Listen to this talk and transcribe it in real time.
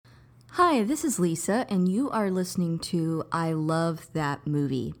Hi, this is Lisa, and you are listening to I Love That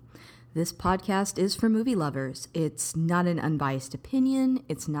Movie. This podcast is for movie lovers. It's not an unbiased opinion,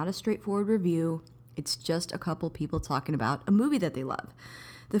 it's not a straightforward review, it's just a couple people talking about a movie that they love.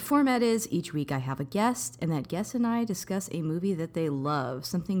 The format is each week I have a guest, and that guest and I discuss a movie that they love,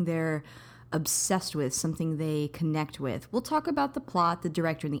 something they're obsessed with, something they connect with. We'll talk about the plot, the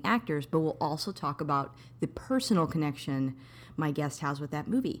director, and the actors, but we'll also talk about the personal connection my guest has with that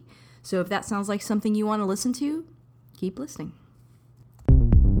movie. So if that sounds like something you want to listen to, keep listening.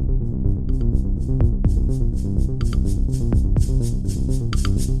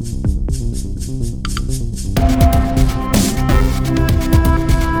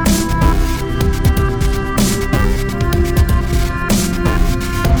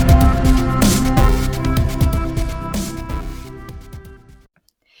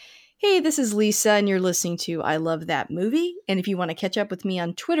 Hey, this is Lisa, and you're listening to I Love That Movie. And if you want to catch up with me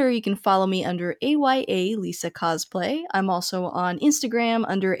on Twitter, you can follow me under AYA Lisa Cosplay. I'm also on Instagram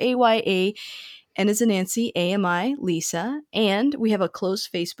under AYA and as a Nancy, AMI Lisa. And we have a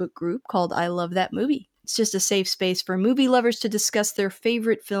closed Facebook group called I Love That Movie. It's just a safe space for movie lovers to discuss their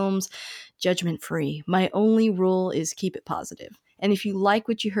favorite films judgment free. My only rule is keep it positive. And if you like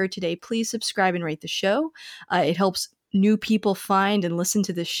what you heard today, please subscribe and rate the show. It helps new people find and listen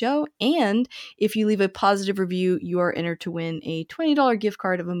to this show. And if you leave a positive review, you are entered to win a $20 gift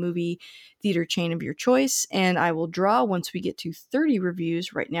card of a movie theater chain of your choice. And I will draw once we get to 30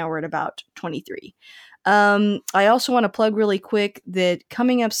 reviews. Right now we're at about 23. I also want to plug really quick that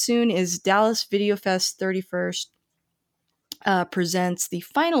coming up soon is Dallas Video Fest 31st. Presents the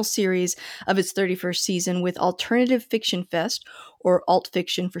final series of its 31st season with Alternative Fiction Fest, or Alt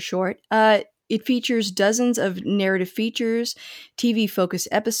Fiction for short. It features dozens of narrative features, TV-focused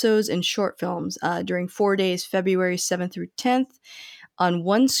episodes, and short films during 4 days, February 7th through 10th, on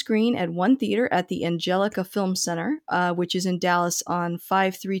one screen at one theater at the Angelica Film Center, which is in Dallas on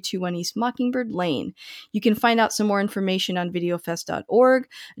 5321 East Mockingbird Lane. You can find out some more information on videofest.org.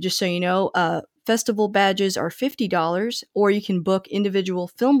 Just so you know, festival badges are $50, or you can book individual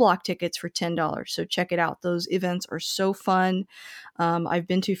film block tickets for $10. So check it out. Those events are so fun. I've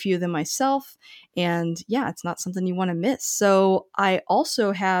been to a few of them myself, and yeah, it's not something you want to miss. So I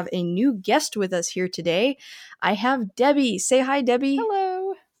also have a new guest with us here today. I have Debbie. Say hi, Debbie.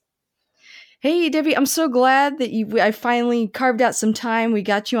 Hello. Hey, Debbie. I'm so glad that I finally carved out some time. We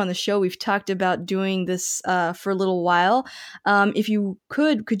got you on the show. We've talked about doing this for a little while. If you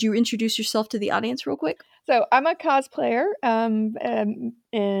could you introduce yourself to the audience real quick? So I'm a cosplayer,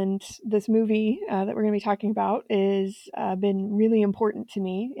 and this movie that we're going to be talking about is been really important to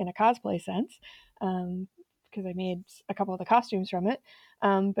me in a cosplay sense, because I made a couple of the costumes from it.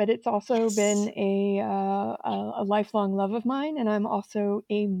 But it's also been a lifelong love of mine, and I'm also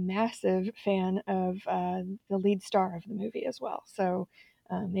a massive fan of the lead star of the movie as well. So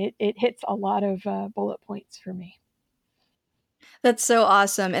it hits a lot of bullet points for me. That's so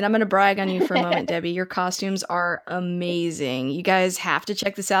awesome. And I'm going to brag on you for a moment, Debbie. Your costumes are amazing. You guys have to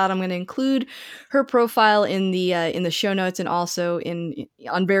check this out. I'm going to include her profile in the show notes and also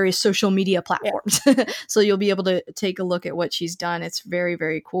on various social media platforms. Yeah. So you'll be able to take a look at what she's done. It's very,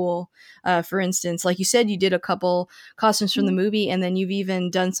 very cool. For instance, like you said, you did a couple costumes from the movie, and then you've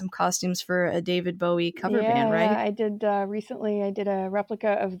even done some costumes for a David Bowie cover band, right? Yeah, I did recently. I did a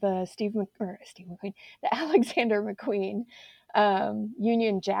replica of the Steve McQueen, the Alexander McQueen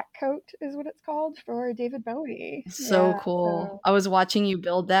Union Jack coat is what it's called for David Bowie. So Yeah, cool. so I was watching you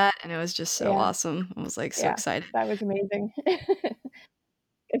build that, and it was just so yeah, awesome. I was like so yeah, excited. that was amazing.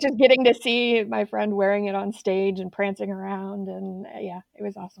 It's just getting to see my friend wearing it on stage and prancing around, and yeah, it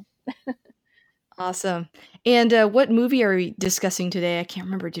was awesome. Awesome. And what movie are we discussing today? I can't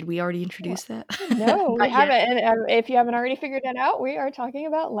remember. Did we already introduce that? No, we Not yet. haven't. And if you haven't already figured it out, we are talking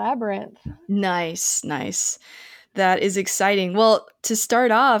about Labyrinth. Nice, nice. That is exciting. Well, to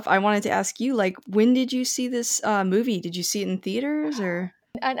start off, I wanted to ask you, like, when did you see this movie? Did you see it in theaters or?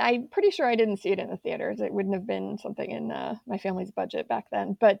 And I'm pretty sure I didn't see it in the theaters. It wouldn't have been something in my family's budget back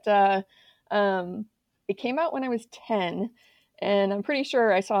then. But um, it came out when I was 10, and I'm pretty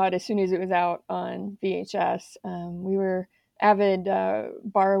sure I saw it as soon as it was out on VHS. We were avid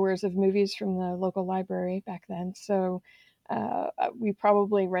borrowers of movies from the local library back then, so we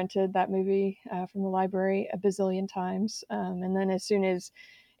probably rented that movie from the library a bazillion times. And then as soon as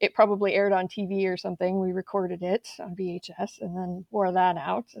it probably aired on TV or something, we recorded it on VHS and then wore that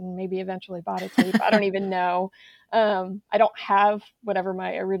out and maybe eventually bought a tape. I don't even know. I don't have whatever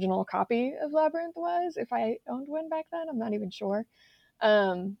my original copy of Labyrinth was. If I owned one back then, I'm not even sure.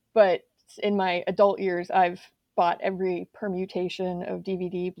 But in my adult years, I've bought every permutation of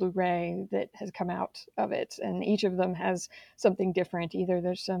DVD, Blu-ray that has come out of it, and each of them has something different. Either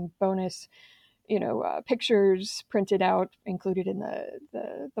there's some bonus, pictures printed out included in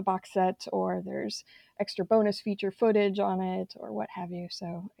the box set, or there's extra bonus feature footage on it, or what have you.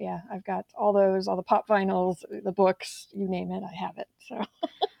 So yeah, I've got all the pop vinyls, the books, you name it, I have it. So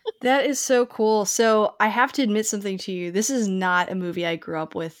That is so cool. So I have to admit something to you. This is not a movie I grew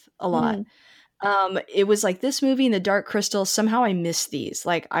up with a lot. mm, It was like this movie and The Dark Crystal. Somehow I missed these.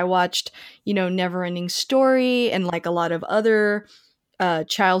 Like I watched, Neverending Story and like a lot of other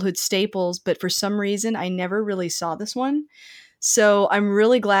childhood staples, but for some reason I never really saw this one. So I'm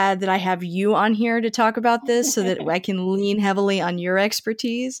really glad that I have you on here to talk about this so that I can lean heavily on your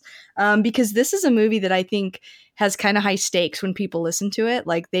expertise. Because this is a movie that I think has kind of high stakes when people listen to it.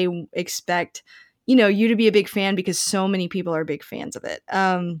 Like they expect, you to be a big fan because so many people are big fans of it.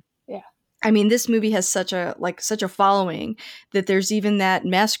 yeah. I mean, this movie has such a following that there's even that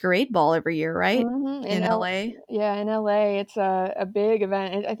masquerade ball every year, right? In In LA. Yeah, in LA, it's a big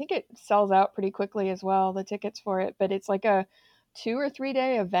event. I think it sells out pretty quickly as well, the tickets for it. But it's like a 2 or 3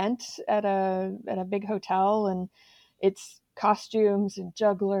 day event at a big hotel, and it's costumes and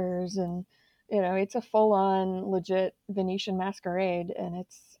jugglers, and it's a full on legit Venetian masquerade, and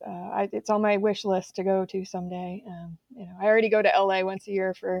it's on my wish list to go to someday. I already go to LA once a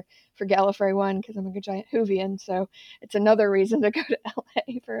year for Gallifrey One because I'm a good giant Whovian, so it's another reason to go to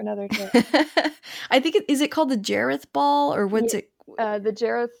LA for another trip. I think is it called the Jareth Ball or Yeah, what's it? the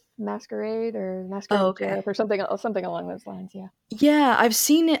Jareth Masquerade or Masquerade Oh, of okay. Jareth or something along those lines. Yeah. Yeah, I've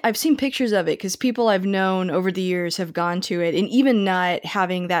seen it. I've seen pictures of it because people I've known over the years have gone to it. And even not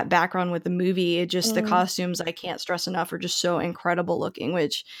having that background with the movie, the Mm, costumes I can't stress enough are just so incredible looking,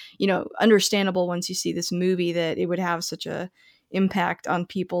 which, understandable once you see this movie that it would have such a impact on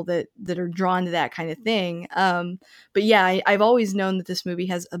people that are drawn to that kind of thing. But yeah, I've always known that this movie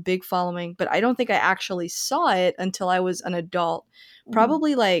has a big following, but I don't think I actually saw it until I was an adult, mhm.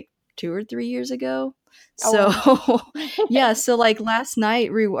 probably like 2 or 3 years ago. Oh So wow. yeah, so like last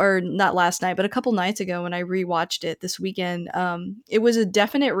night, or not last night, but a couple nights ago when I rewatched it this weekend, it was a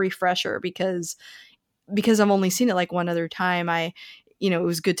definite refresher because I've only seen it like one other time. It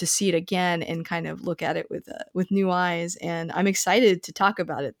was good to see it again and kind of look at it with new eyes. And I'm excited to talk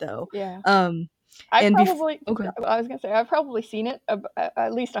about it though. Yeah. Um, I and before, probably, okay. I was gonna say, I've probably seen it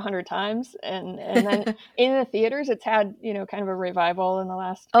at least 100 times, and then in the theaters, it's had kind of a revival in the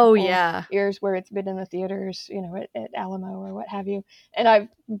last Oh couple yeah. years where it's been in the theaters, at Alamo or what have you. And I've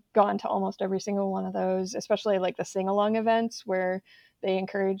gone to almost every single one of those, especially like the sing along events where they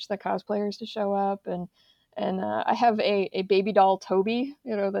encourage the cosplayers to show up, and I have a baby doll Toby,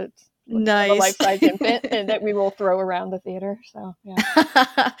 that's kind of a life Nice. size infant, and that we will throw around the theater. So yeah,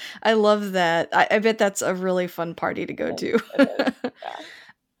 I love that. I bet that's a really fun party to go it, to. it is. Yeah.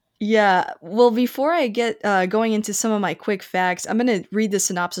 Yeah. Well, before I get going into some of my quick facts, I'm going to read the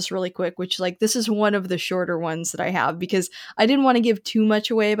synopsis really quick, which, like, this is one of the shorter ones that I have because I didn't want to give too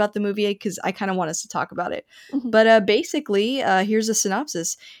much away about the movie because I kind of want us to talk about it. Mhm. But basically, here's a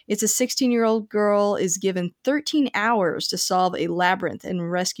synopsis. It's a 16-year-old girl is given 13 hours to solve a labyrinth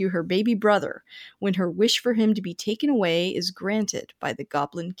and rescue her baby brother when her wish for him to be taken away is granted by the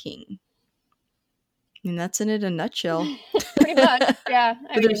Goblin King. And that's in it in a nutshell. Pretty much, yeah.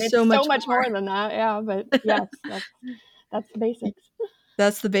 I But mean, there's so it's so much much more. more than that, yeah, but yes, that's the basics.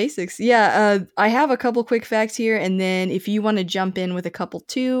 That's the basics. Yeah, I have a couple quick facts here, and then if you want to jump in with a couple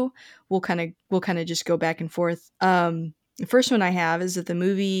too, we'll kind of just go back and forth. The first one I have is that the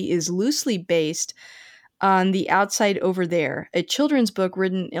movie is loosely based on The Outside Over There, a children's book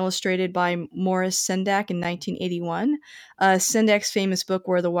written and illustrated by Morris Sendak in 1981. Sendak's famous book,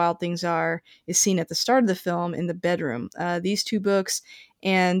 Where the Wild Things Are, is seen at the start of the film in the bedroom. These two books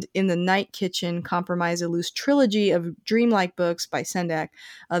and In the Night Kitchen comprise a loose trilogy of dreamlike books by Sendak.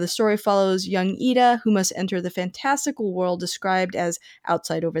 The story follows young Ida, who must enter the fantastical world described as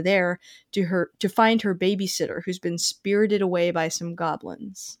Outside Over There, to find her babysitter, who's been spirited away by some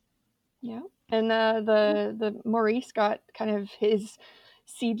goblins. Yeah, and, the Maurice got kind of his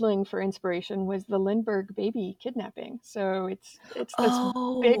seedling for inspiration was the Lindbergh baby kidnapping, so it's this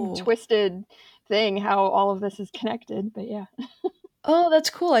big Oh. twisted thing how all of this is connected, but yeah. Oh, that's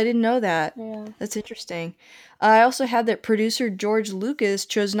cool. I didn't know that. Yeah. That's interesting. I also had that producer George Lucas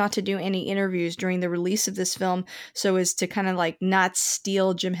chose not to do any interviews during the release of this film so as to kind of like not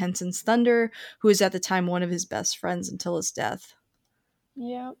steal Jim Henson's thunder, who was at the time one of his best friends until his death.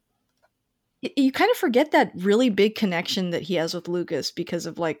 Yeah. You kind of forget that really big connection that he has with Lucas because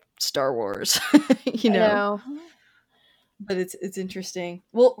of like Star Wars, you I know? know. but it's interesting.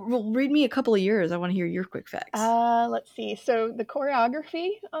 Well, read me a couple of yours. I want to hear your quick facts. Let's see. So the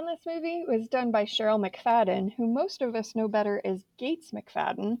choreography on this movie was done by Cheryl McFadden, who most of us know better as Gates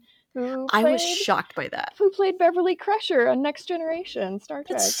McFadden, who I was played shocked by that. Beverly Crusher on Next Generation Star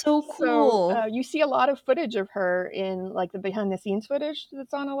That's Trek. so So cool. you see a lot of footage of her in like the behind the scenes footage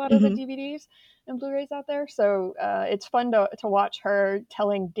that's on a lot of the Mhm. DVDs and Blu-rays out there. So it's fun to watch her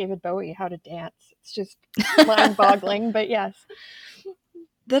telling David Bowie how to dance. It's just mind-boggling, but yes.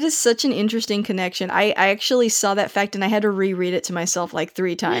 That is such an interesting connection. I actually saw that fact and I had to reread it to myself like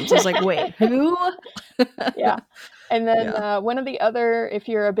 3 times. I was like, "Wait, who?" Yeah. And then Yeah. one of the other, if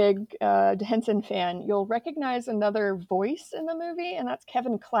you're a big Henson fan, you'll recognize another voice in the movie, and that's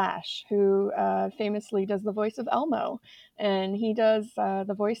Kevin Clash, who famously does the voice of Elmo. And he does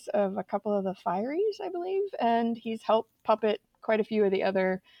the voice of a couple of the Fireys, I believe, and he's helped puppet quite a few of the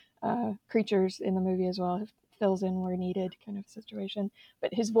other creatures in the movie as well. Fills in where needed, kind of situation.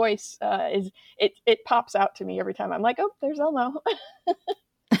 But his voice it pops out to me every time. I'm like, oh, there's Elmo.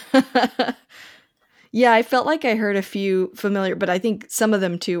 Yeah, I felt like I heard a few familiar, but I think some of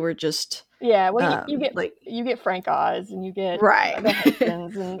them too were just, Yeah, well, like you get Frank Oz and you get right. the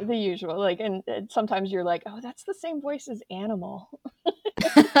Hensons and the usual, like, and sometimes you're like, oh, that's the same voice as Animal.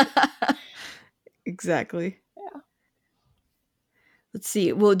 Exactly. Yeah. Let's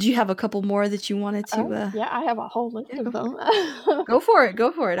see. Well, do you have a couple more that you wanted to, Yeah, I have a whole list yeah, of go for them. it. Go for it,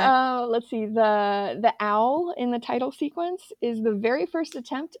 go for it. Let's see. The owl in the title sequence is the very first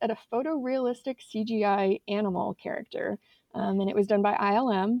attempt at a photorealistic CGI animal character. And it was done by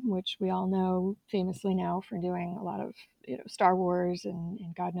ILM, which we all know famously now for doing a lot of Star Wars and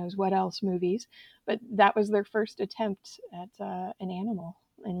God knows what else movies. But that was their first attempt at an animal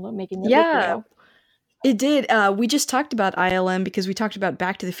and making it look Yeah, real. it did. We just talked about ILM because we talked about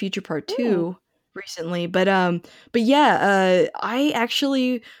Back to the Future Part Hmm. 2 recently, but yeah, I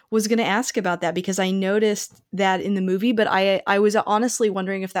actually was gonna ask about that because I noticed that in the movie, but I was honestly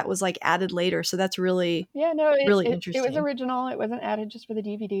wondering if that was, like, added later, so that's really, Yeah, no, really it was interesting. original. It wasn't added just for the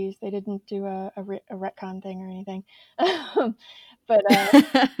DVDs. They didn't do a retcon thing or anything. But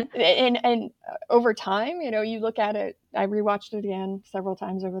and over time, you look at it. I rewatched it again several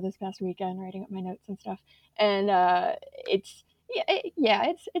times over this past weekend, writing up my notes and stuff. And it's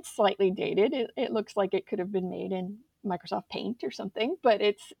it's slightly dated. It looks like it could have been made in Microsoft Paint or something, but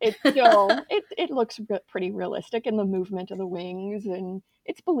it's still it looks pretty realistic in the movement of the wings, and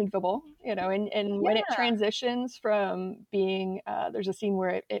it's believable, and when it Yeah. transitions from being there's a scene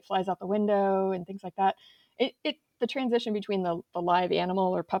where it flies out the window and things like that. The transition between the live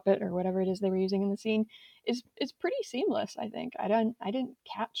animal or puppet or whatever it is they were using in the scene is pretty seamless. I think I didn't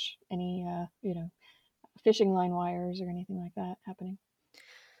catch any fishing line wires or anything like that happening.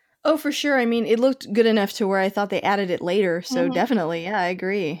 Oh, for sure, I mean, it looked good enough to where I thought they added it later, so Hmm. definitely, yeah, I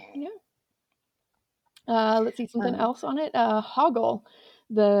agree. Yeah. Let's see something Um, else on it. Hoggle,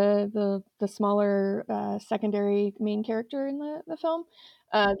 the smaller secondary main character in the film.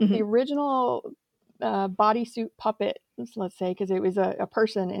 The mhm. original bodysuit puppet, let's say, because it was a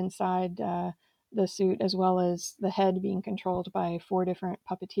person inside the suit, as well as the head being controlled by 4 different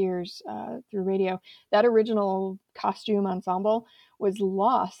puppeteers through radio. That original costume ensemble was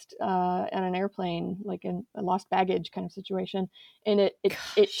lost on an airplane, like in a lost baggage kind of situation, and it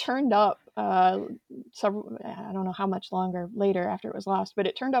Gosh. turned up several, I don't know how much longer later after it was lost, but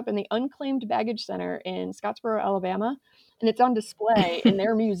it turned up in the Unclaimed Baggage Center in Scottsboro, Alabama, and it's on display in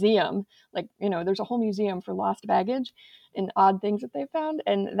their museum. Like, there's a whole museum for lost baggage and odd things that they found,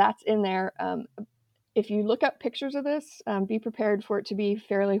 and that's in there. If you look up pictures of this, be prepared for it to be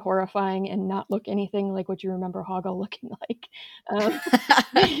fairly horrifying and not look anything like what you remember Hoggle looking like. Um,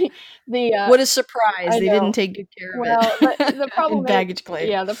 the What a surprise, I they didn't know. take good care of Well, the it in problem is, baggage claim.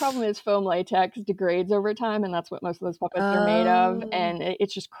 yeah, the problem is foam latex degrades over time, and that's what most of those puppets are made of, Oh. and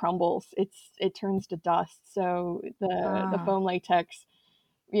it just crumbles. It turns to dust. So the Ah. foam latex,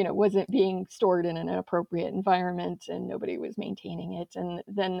 wasn't being stored in an appropriate environment, and nobody was maintaining it. And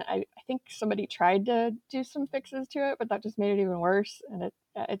then I think somebody tried to do some fixes to it, but that just made it even worse. And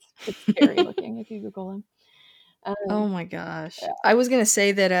it's scary looking if you Google them. Oh Um, my gosh. yeah. I was gonna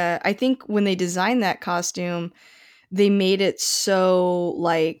say that, I think when they designed that costume, they made it so,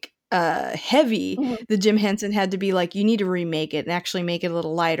 like, heavy Mhm. that Jim Henson had to be like, "You need to remake it and actually make it a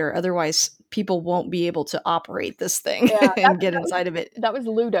little lighter, otherwise people won't be able to operate this thing Yeah, and get inside of it." that was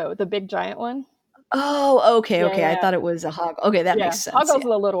Ludo, the big giant one. Oh, okay, Yeah, okay, I yeah. thought it was a hog. Okay, that makes Yeah, sense, Hoggle's yeah.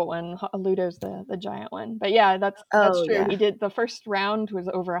 the little one, Ludo's the giant one. But yeah, that's Oh, true. He yeah. did the first round was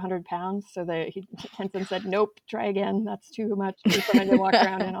over 100 pounds, so Henson said, "Nope, try again. That's too much for someone to walk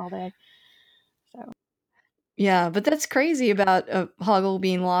around in all day." So Yeah, but that's crazy about Hoggle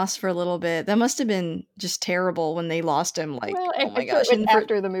being lost for a little bit. That must have been just terrible when they lost him. Like, Well, oh my I'm sure it gosh! was And for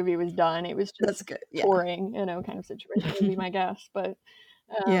after the movie was done. It was that's just good. Yeah, touring, kind of situation would be my guess. But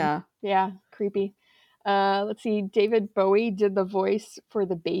yeah. yeah, creepy. Let's see. David Bowie did the voice for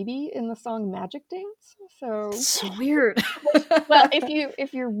the baby in the song Magic Dance. That's So, so weird. well,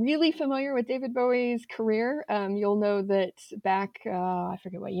 if you're really familiar with David Bowie's career, you'll know that back I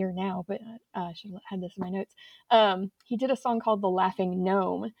forget what year now, but I should have had this in my notes. He did a song called "The Laughing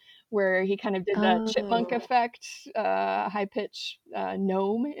Gnome," where he kind of did that chipmunk Oh, effect, high pitch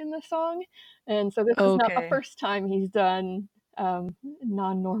gnome in the song, and so this is not the okay. first time he's done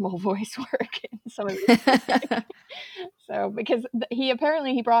non-normal voice work in some of his music. So because he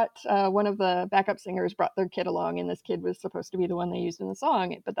brought one of the backup singers brought their kid along, and this kid was supposed to be the one they used in the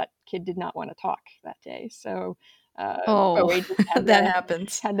song, but that kid did not want to talk that day. So Oh, Bowie just that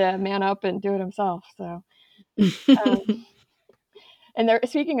happens. had to man up and do it himself. So um, and there,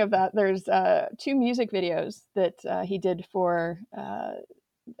 speaking of that, there's two music videos that he did for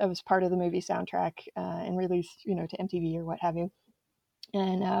that was part of the movie soundtrack and released, to MTV or what have you.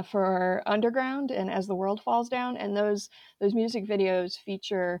 And for Underground and As the World Falls Down, and those music videos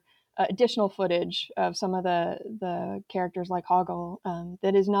feature additional footage of some of the characters like Hoggle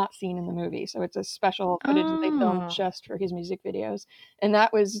that is not seen in the movie. So it's a special footage that they filmed Oh, just for his music videos. And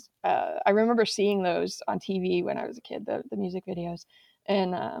that was I remember seeing those on TV when I was a kid, the music videos,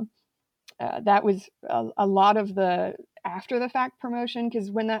 and that was a lot of the after the fact promotion,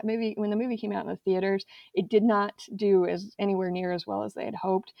 because when the movie came out in the theaters, it did not do as anywhere near as well as they had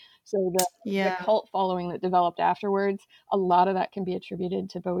hoped. So the yeah. cult following that developed afterwards, a lot of that can be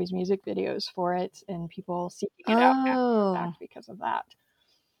attributed to Bowie's music videos for it and people seeking it out after the Oh. fact because of that.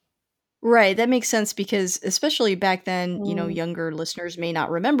 Right, that makes sense because especially back then, Mm, younger listeners may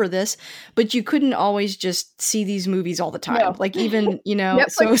not remember this, but you couldn't always just see these movies all the time. no. Like even, so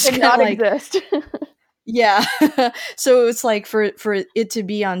Netflix it's did kind of not like exist. yeah. So it's like for it to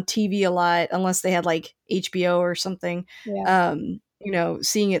be on TV a lot unless they had like HBO or something, Yeah.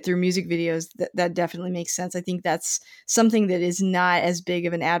 seeing it through music videos, that definitely makes sense. I think that's something that is not as big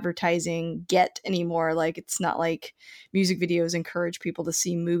of an advertising get anymore. Like it's not like music videos encourage people to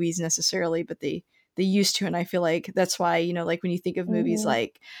see movies necessarily, but they used to, and I feel like that's why, like when you think of movies Mhm.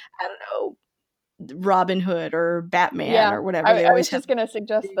 like I don't know, Robin Hood or Batman Yeah, or whatever, they I always was have just gonna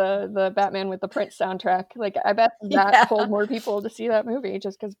suggest the Batman with the Prince soundtrack. Like, I bet that yeah. pulled more people to see that movie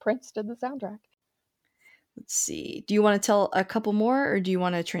just because Prince did the soundtrack. Let's see. Do you want to tell a couple more, or do you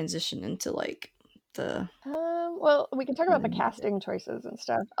want to transition into like the Well, we can talk kind about of the music? casting choices and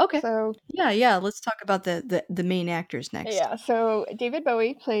stuff. Okay. So, Yeah, yeah. Let's talk about the main actors next. yeah, so David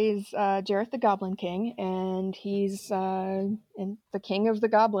Bowie plays Jareth the Goblin King, and he's in the king of the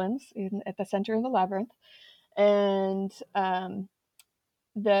goblins at the center of the labyrinth. And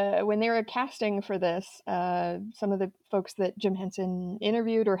when they were casting for this, some of the folks that Jim Henson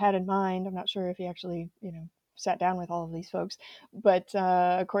interviewed or had in mind, I'm not sure if he actually, sat down with all of these folks, but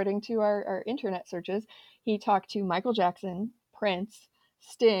according to our internet searches, he talked to Michael Jackson, Prince,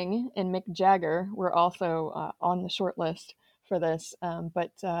 Sting, and Mick Jagger were also on the short list for this.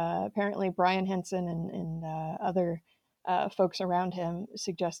 But apparently, Brian Henson and other folks around him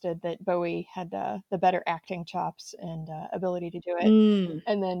suggested that Bowie had the better acting chops and ability to do it. Mm.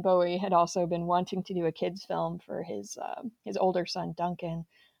 And then Bowie had also been wanting to do a kids film for his older son Duncan,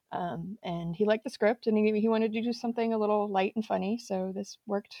 and he liked the script and he wanted to do something a little light and funny. So this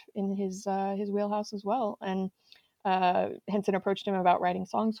worked in his wheelhouse as well. And Henson approached him about writing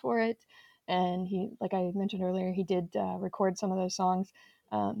songs for it, and he, like I mentioned earlier, he did record some of those songs.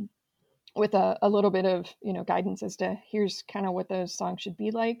 With a little bit of guidance as to here's kind of what those songs should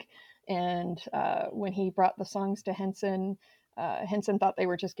be like. And when he brought the songs to Henson, Henson thought they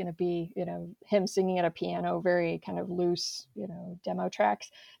were just going to be him singing at a piano, very kind of loose demo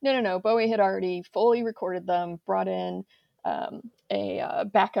tracks. No. Bowie had already fully recorded them, brought in a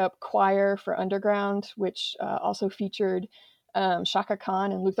backup choir for Underground, which also featured Shaka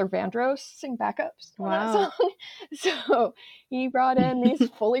Khan and Luther Vandross sing backups on that Wow. song. So he brought in these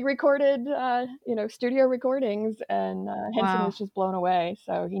fully recorded, studio recordings, and Henson Wow. was just blown away.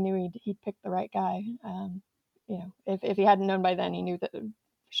 So he knew he'd picked the right guy. If he hadn't known by then, he knew that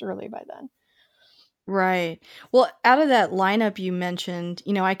surely by then. Right. Well, out of that lineup you mentioned,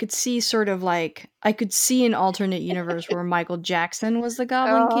 I could see sort of like I could see an alternate universe where Michael Jackson was the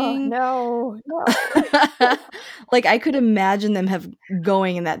Goblin Oh King. no, no, Like I could imagine them have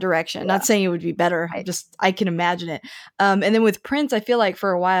going in that direction. yeah, Not saying it would be better. I, Just I can imagine it. And then with Prince, I feel like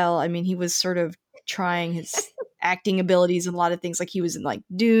for a while, I mean, he was sort of trying acting abilities and a lot of things. Like he was in like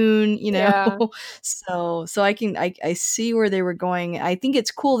Dune, you know. Yeah. So I see where they were going. I think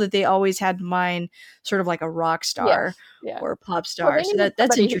it's cool that they always had in mind sort of like a rock star Yes. Yeah. or a pop Well, star. they So needed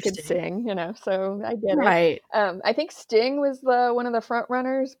that's somebody who could interesting. sing, you know, so I get it. Right. I think Sting was one of the front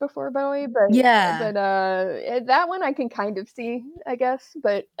runners before Bowie, Yeah. but that one I can kind of see, I guess.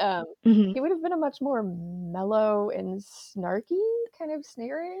 But Mhm. he would have been a much more mellow and snarky kind of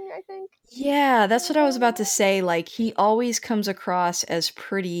sneering, I think. Yeah, that's what I was about to say. Like he always comes across as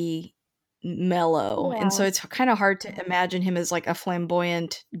pretty mellow. And so Yeah. it's kind of hard to imagine him as like a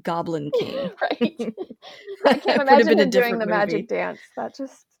flamboyant goblin king. Right. I can't It would have imagine been a him doing different the magic movie. dance. That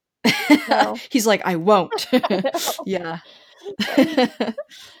just no. He's like, I won't. I know. Yeah. Right.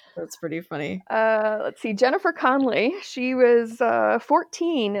 That's pretty funny. Let's see, Jennifer Connelly. She was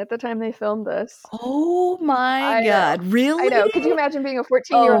 14 at the time they filmed this. Oh my I know. god. I know. Could you Really? imagine being a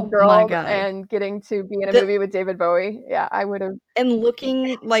 14-year-old Oh my girl god. and getting to be in a The movie with David Bowie? Yeah, I would have. and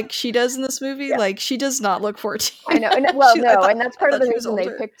looking like she does in this movie, Yeah, like she does not look I 14. know. And well, I no, thought and that's I part of thought the she was reason they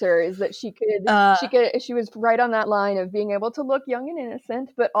older. picked her is that Uh she was right on that line of being able to look young and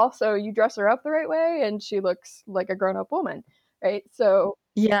innocent, but also you dress her up the right way and she looks like a grown-up woman, right? So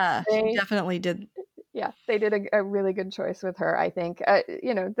yeah, she they definitely did. yeah, they did a really good choice with her, I think.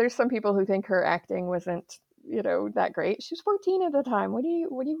 You know, there's some people who think her acting wasn't, you know, that great. She was 14 at the time. What do you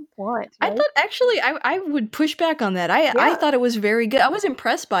want, I right? thought actually I would push back on that. I Yeah. thought it was very good. I was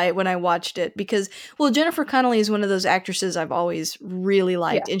impressed by it when I watched it because well, Jennifer Connelly is one of those actresses I've always really Yeah.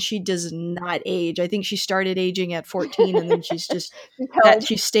 liked, and she does not age. I think she started aging at 14, and then she's just She's that held.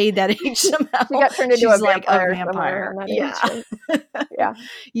 she stayed that age She somehow. got turned into a She's like a vampire somewhere vampire. around that age, Yeah. right? Yeah.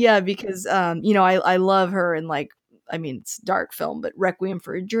 Yeah, because you know, I love her in like I mean, it's a dark film, but Requiem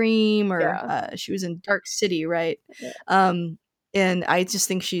for a Dream or Yeah. she was in Dark City, right? Yeah. Um and I just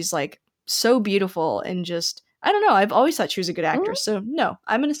think she's like so beautiful and just I don't know, I've always thought she was a good Mhm. actress. So no,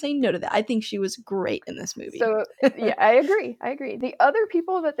 I'm going to say no to that. I think she was great in this movie. So, yeah, I agree. I agree. The other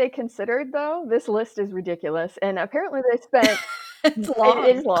people that they considered, though, this list is ridiculous. And apparently they spent It's it long.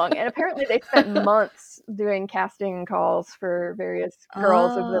 is long. And apparently they spent months doing casting calls for various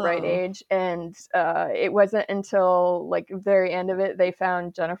girls of the right Oh. age. And it wasn't until like the very end of it they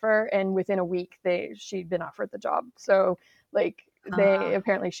found Jennifer, and within a week she'd been offered the job. So like they Ah.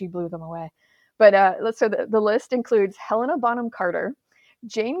 apparently she blew them away. But so the list includes Helena Bonham Carter,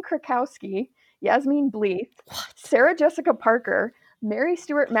 Jane Krakowski, Yasmine Bleeth, What? Sarah Jessica Parker, Mary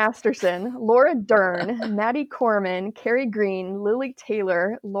Stuart Masterson, Laura Dern, Maddie Corman, Carrie Green, Lily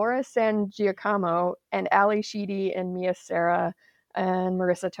Taylor, Laura San Giacomo, and Ali Sheedy and Mia Sara and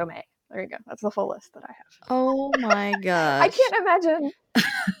Marissa Tomei. There you go. That's the full list that I have. Oh my I gosh. can't imagine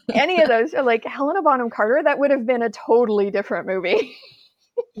any of those. Like Helena Bonham Carter, that would have been a totally different movie.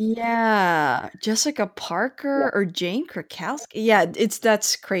 Yeah, Jessica Yeah. Parker or Jane Krakowski. Yeah,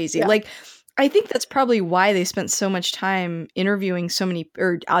 that's crazy. Yeah. Like, I think that's probably why they spent so much time interviewing so many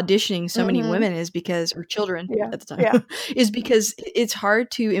or auditioning so many Mm-hmm. women is because or children Yeah. at the time Yeah. is because it's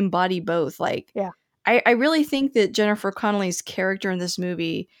hard to embody both. Like, Yeah. I really think that Jennifer Connelly's character in this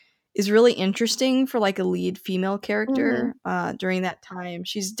movie is really interesting for like a lead female Mm-hmm. character during that time.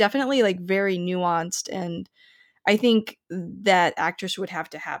 She's definitely like very nuanced and I think that actress would have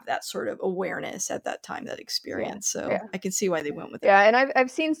to have that sort of awareness at that time, that Yeah. experience. So Yeah. I can see why they went with it. Yeah, and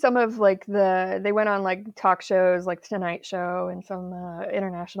I've seen some of like they went on like talk shows like Tonight Show and some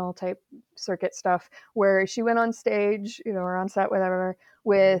international type circuit stuff where she went on stage, you know, or on set, whatever,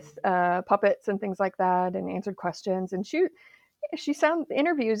 with puppets and things like that, and answered questions. And she sound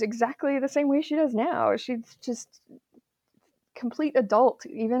interviews exactly the same way she does now. She's just complete adult,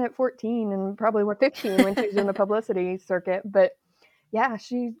 even at 14, and probably more 15 when she's in the publicity circuit. But yeah,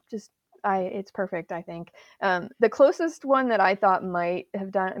 she just it's perfect, I think. The closest one that I thought might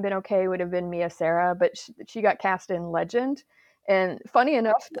have been okay would have been Mia Sara, but she got cast in Legend. And funny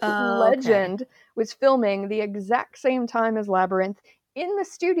enough, Okay. Legend was filming the exact same time as Labyrinth in the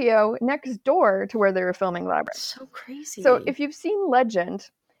studio next door to where they were filming Labyrinth. So So if crazy. you've seen Legend,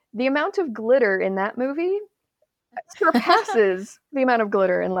 the amount of glitter in that movie surpasses the amount of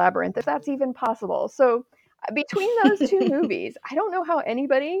glitter in Labyrinth, if that's even possible. So between those two movies, I don't know how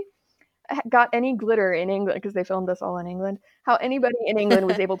anybody got any glitter in England because they filmed this all in England. How anybody in England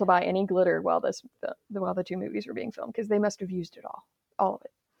was able to buy any glitter while while the two movies were being filmed because they must have used it all of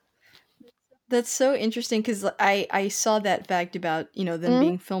it. That's so interesting because I saw that fact about them Mm-hmm.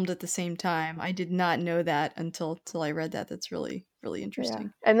 being filmed at the same time. I did not know that until I read that. That's really Yeah,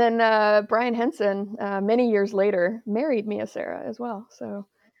 interesting. and then Brian Henson, many years later, married Mia Sara as well. So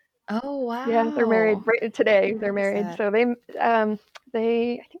Oh yeah, they're married wow! right today. They're How was married. that? So they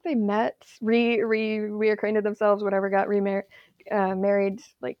I think they met, reacquainted themselves, whatever, got remarried, married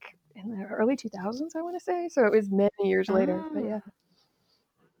like in the early 2000s, I want to say. So it was many years later. But Oh. yeah,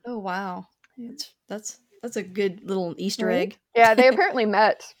 Oh wow. yeah. That's a good little Easter Right? egg. Yeah, they apparently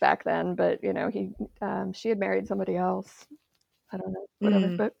met back then, but she had married somebody else. I don't know, whatever.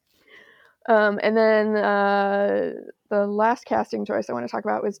 Mm. But and then the last casting choice I want to talk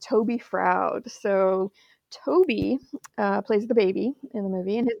about was Toby Froud. So Toby plays the baby in the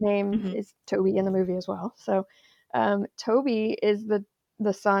movie, and his name Hmm. is Toby in the movie as well. So Toby is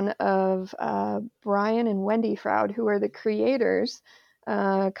the son of Brian and Wendy Froud, who are the creators,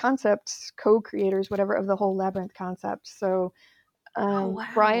 concepts, co-creators, whatever, of the whole Labyrinth concept. So Oh wow.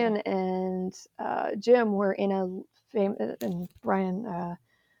 Brian and Jim were in and Brian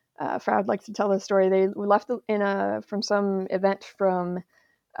Froud likes to tell this story. They left from some event from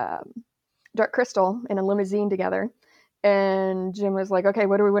um, Dark Crystal in a limousine together, and Jim was like, "Okay,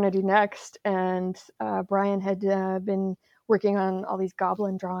 what do we want to do next?" And Brian had been working on all these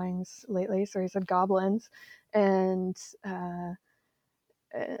goblin drawings lately, so he said goblins, and uh,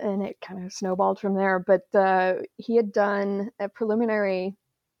 and it kind of snowballed from there. But he had done a preliminary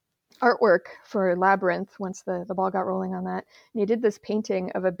artwork for Labyrinth once the ball got rolling on that. And he did this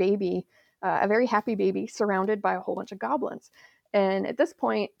painting of a baby, a very happy baby, surrounded by a whole bunch of goblins. And at this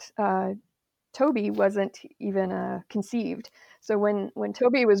point, Toby wasn't even conceived. So when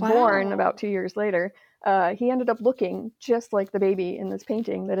Toby was born Wow. about 2 years later, he ended up looking just like the baby in this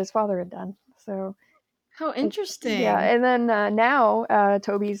painting that his father had done. So How yeah, interesting. and then now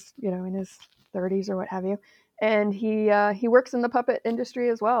Toby's in his 30s or what have you, and he works in the puppet industry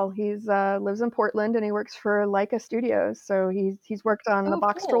as well. He's lives in Portland and he works for Leica Studios. So he's worked on the Oh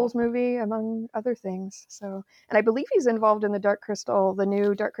Box cool. Trolls movie among other things. So and I believe he's involved in the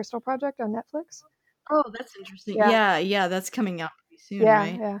new Dark Crystal project on Netflix. Oh, that's interesting. Yeah, Yeah, yeah, that's coming out pretty soon, yeah,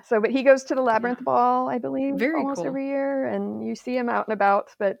 right? yeah. So, but he goes to the Yeah. Labyrinth Ball, I believe, Very almost cool. every year, and you see him out and about.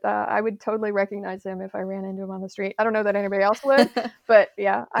 But I would totally recognize him if I ran into him on the street. I don't know that anybody else would, but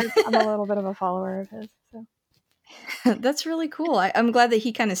yeah, I'm a little bit of a follower of his. So That's really cool. I'm glad that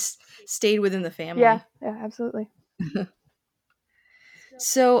he kind of stayed within the yeah, family. yeah, absolutely.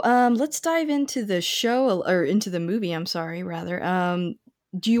 So, let's dive into the show or into the movie. I'm sorry, rather.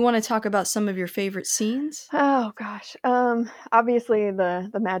 Do you want to talk about some of your favorite scenes? Oh gosh, obviously the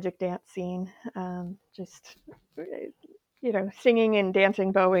magic dance scene, just singing and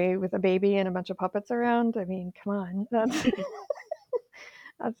dancing Bowie with a baby and a bunch of puppets around. I mean, come on, that's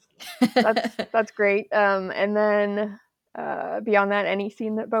that's great. And then beyond that, any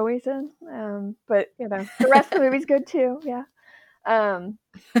scene that Bowie's in. But the rest of the movie's good too. Yeah. Um,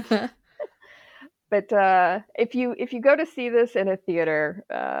 but if you go to see this in a theater,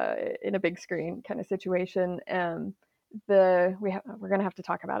 in a big screen kind of situation, we're gonna have to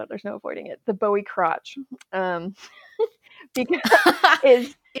talk about it. There's no avoiding it. The Bowie crotch, um, because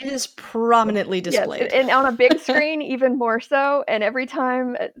is It is prominently yes, displayed. and on a big screen even more so. And every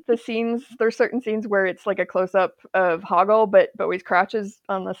time there's certain scenes where it's like a close up of Hoggle, but Bowie's crotch is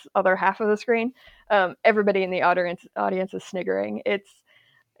on this other half of the screen. Everybody in the audience is sniggering. It,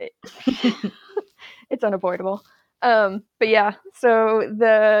 it's unavoidable. But yeah, so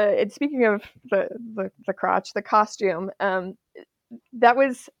speaking of the crotch, the costume, that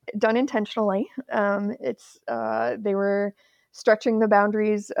was done intentionally. They were stretching the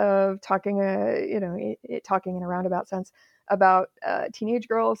boundaries of talking, talking in a roundabout sense about teenage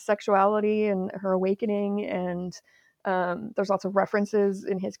girls' sexuality and her awakening, and there's lots of references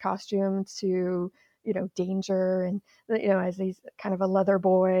in his costume to danger, and as he's kind of a leather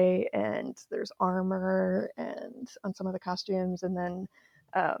boy, and there's armor and on some of the costumes, and then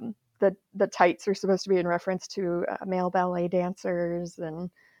the tights are supposed to be in reference to male ballet dancers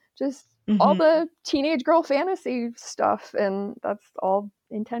and just all Hmm. the teenage girl fantasy stuff, and that's all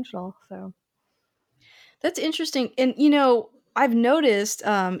intentional. So That's interesting. And I've noticed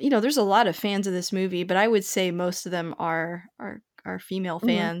there's a lot of fans of this movie, but I would say most of them are female mhm.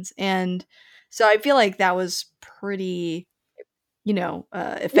 fans. And so I feel like that was pretty, Yeah.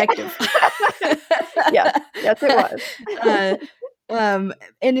 effective. Yes, yes, it was. uh,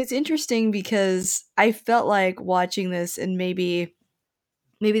 and it's interesting because I felt like watching this, and maybe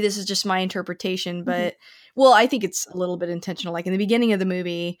this is just my interpretation, Mhm. but well, I think it's a little bit intentional. Like in the beginning of the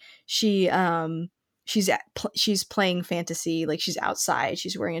movie, she's playing fantasy, like she's outside,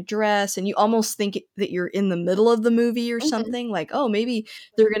 she's wearing a dress, and you almost think that you're in the middle of the movie or Mhm. something. Like, oh, maybe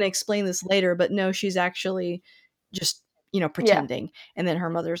they're going to explain this later, but no, she's actually just Yeah. pretending. And then her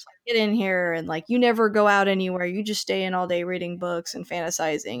mother's like, get in here, and like, you never go out anywhere, you just stay in all day reading books and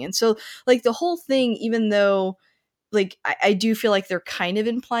fantasizing. And so like the whole thing, even though like I do feel like they're kind of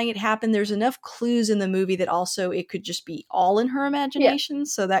implying it happened. There's enough clues in the movie that also it could just be all in her Yeah. imagination.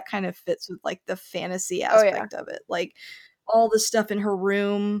 So that kind of fits with like the fantasy Oh yeah. aspect of it. Like all the stuff in her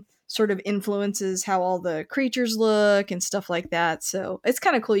room sort of influences how all the creatures look and stuff like that. So it's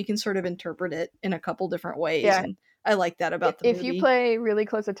kind of cool. You can sort of interpret it in a couple different ways. Yeah. And I like that about the If you movie. pay really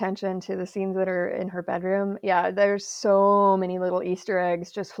close attention to the scenes that are in her bedroom, yeah, there's so many little Easter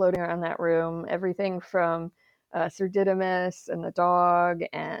eggs just floating around that room. Everything from Sir Didymus and the dog,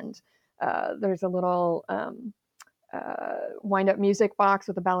 and there's a little wind-up music box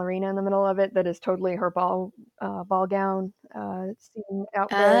with a ballerina in the middle of it that is totally her ball gown scene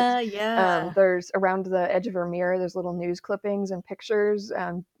outfit. Yeah. There's around the edge of her mirror. There's little news clippings and pictures.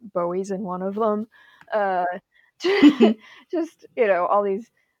 Bowie's in one of them. Uh, just all these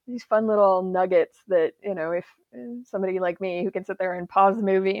fun little nuggets that if somebody like me who can sit there and pause the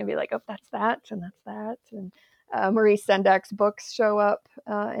movie and be like, oh, that's that and that's that, and Maurice Sendak's books show up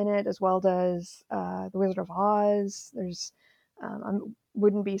in it, as well as The Wizard of Oz. There's I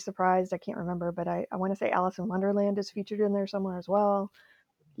wouldn't be surprised, I can't remember, but I want to say Alice in Wonderland is featured in there somewhere as well.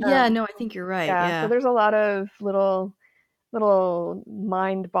 Yeah, no, I think you're right. Yeah, so Yeah. there's a lot of little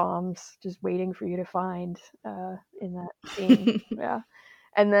mind bombs just waiting for you to find in that scene. Yeah.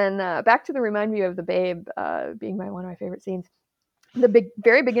 And then back to the Remind Me of the Babe being one of my favorite scenes. The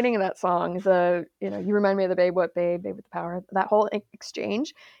very beginning of that song is you remind me of the babe, what babe with the power. That whole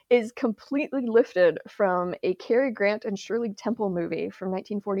exchange is completely lifted from a Cary Grant and Shirley Temple movie from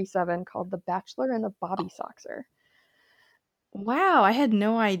 1947 called The Bachelor and the Bobby Soxer. Wow, I had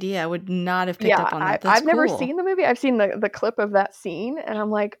no idea. I would not have picked up Yeah, on that. That's I've never cool. seen the movie. I've seen the clip of that scene, and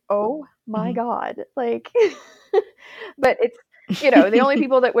I'm like, oh my Mhm. God. Like, but it's, the only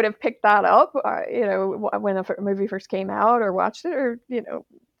people that would have picked that up, when the movie first came out or watched it, or,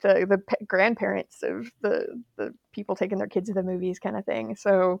 the grandparents of the people taking their kids to the movies kind of thing.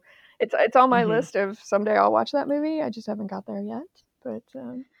 So it's on my Mhm. list of someday I'll watch that movie. I just haven't got there yet. But,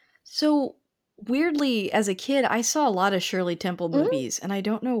 So, weirdly, as a kid, I saw a lot of Shirley Temple mhm, movies, and I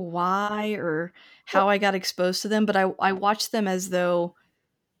don't know why or well, how I got exposed to them, but I watched them as though,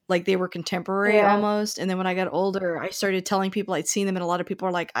 like, they were contemporary yeah. almost, and then when I got older, I started telling people I'd seen them, and a lot of people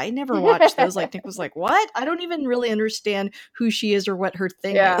are like, "I never watched those." Like, Nick was like, "What? I don't even really understand who she is or what her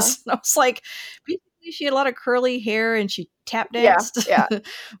thing Yeah. is." And I was like, basically, she had a lot of curly hair and she tap Yeah. danced, Yeah.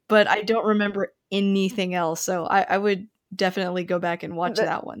 but I don't remember anything else, so I would definitely go back and watch The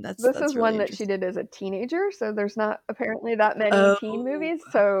that one. This That's is really one that she interesting. did as a teenager, so there's not apparently that many teen Oh, movies.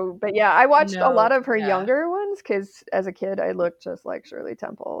 So, but yeah, I watched a no, lot of her yeah. younger ones because as a kid I looked just like Shirley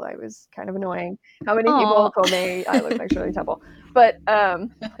Temple. I was kind of annoying. How many people Aw. told me I looked like Shirley Temple? But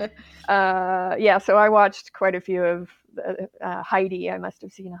yeah, so I watched quite a few of Heidi. I must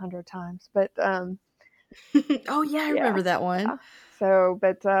have seen 100 times, but Oh, yeah, I yeah. remember that one. Yeah. So,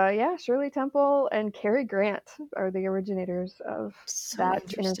 but yeah, Shirley Temple and Cary Grant are the originators of So that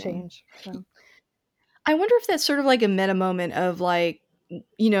interesting. interchange. So, I wonder if that's sort of like a meta moment of like,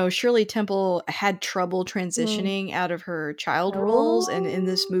 Shirley Temple had trouble mm. transitioning out of her child roles, and in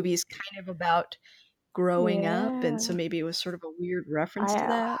this Oh, movie is kind of about growing up, and so yeah. maybe it was sort of a weird reference I to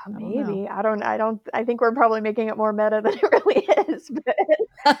that. I don't know. maybe I think we're probably making it more meta than it really is. But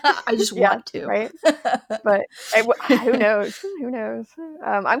I just yeah, want to. right. But who knows? Who knows?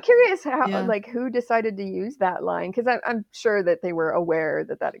 I'm curious how, Yeah. like, who decided to use that line, because I'm sure that they were aware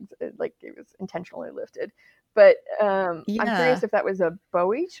that like it was intentionally lifted. But I'm curious Yeah. if that was a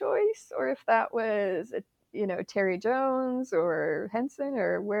Bowie choice or if that was Terry Jones or Henson,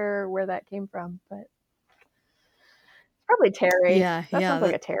 or where that came from. But probably Terry. Yeah, That yeah, sounds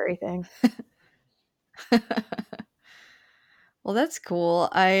like that a Terry thing. Well, that's cool.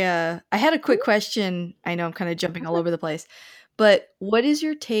 I had a quick Mhm. question. I know I'm kind of jumping all over the place, but what is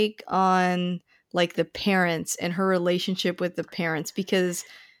your take on like the parents and her relationship with the parents? Because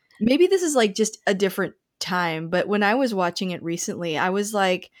maybe this is like just a different time, but when I was watching it recently, I was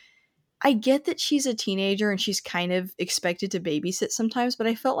like, I get that she's a teenager and she's kind of expected to babysit sometimes, but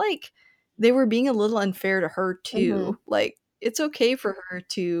I felt like they were being a little unfair to her Mhm. too. Like, it's okay for her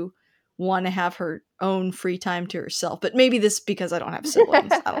to want to have her own free time to herself, but maybe this because I don't have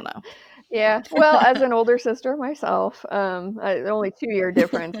siblings. I don't know. Yeah. Well, as an older sister myself, only 2-year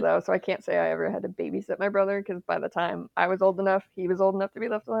difference though, so I can't say I ever had to babysit my brother because by the time I was old enough, he was old enough to be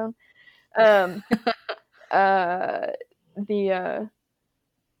left alone. Um, uh, the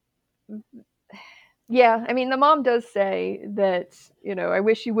Yeah, I mean, the mom does say that, I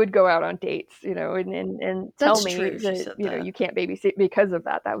wish you would go out on dates, and tell That's me true. She that, said that. you can't babysit because of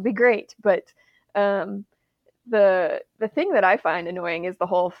that. That would be great. But um, the thing that I find annoying is the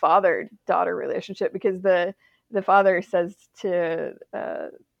whole father-daughter relationship, because the father says to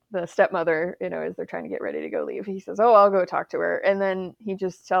the stepmother, as they're trying to get ready to go leave, he says, "Oh, I'll go talk to her," and then he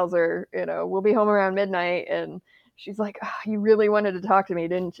just tells her, "We'll be home around midnight," and she's like, "Oh, you really wanted to talk to me,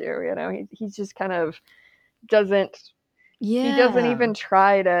 didn't you?" He just kind of doesn't he doesn't Yeah. even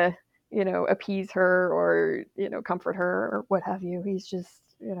try to appease her or comfort her or what have you. He's just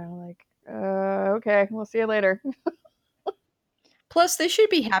like, okay, we'll see you later. Plus, they should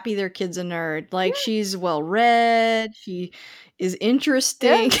be happy their kid's a nerd. Like, Yeah. she's well read, she is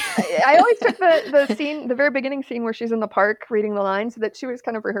Yeah, interesting. I always took the very beginning scene where she's in the park reading the lines that she was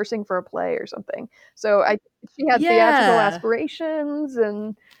kind of rehearsing for a play or something. So she had theatrical Yeah. aspirations,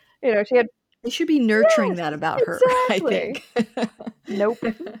 and she had. They should be nurturing Yes, that about her, I exactly. think. Nope.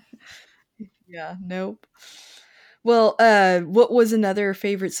 Yeah, nope. Well, what was another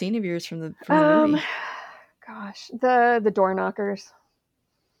favorite scene of yours from the Um, movie? gosh, the door knockers.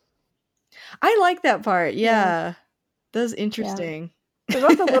 I like that part. Yeah, Yeah. That was yeah. interesting. There's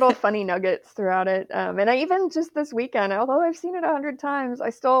lots of little funny nuggets throughout it. And I even just this weekend, although I've seen it 100 times,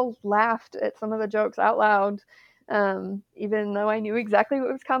 I still laughed at some of the jokes out loud. Even though I knew exactly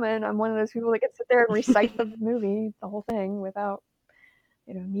what was coming. I'm one of those people that can sit there and recite the movie, the whole thing, without,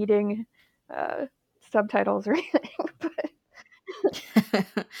 needing uh, subtitles or anything. But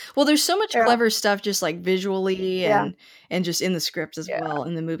Well, there's so much yeah, clever stuff just like visually yeah, and just in the script as yeah. well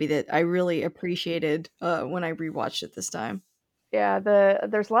in the movie that I really appreciated when I rewatched it this time. Yeah,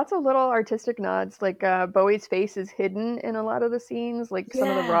 there's lots of little artistic nods. Like Bowie's face is hidden in a lot of the scenes, like some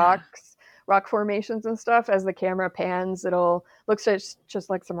of the Yeah. rock formations and stuff. As the camera pans, it'll looks just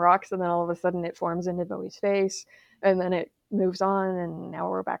like some rocks, and then all of a sudden it forms into Bowie's face, and then it moves on, and now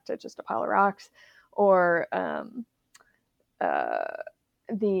we're back to just a pile of rocks. Or uh,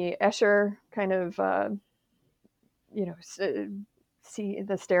 the Escher kind of you know see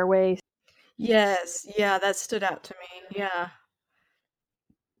the stairway. Yes. Yeah, that stood out to me. Yeah.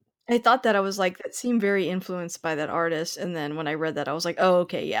 I thought that I was like that seemed very influenced by that artist, and then when I read that I was like, "Oh,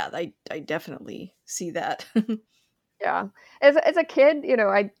 okay, yeah, I definitely see that." Yeah. As a kid,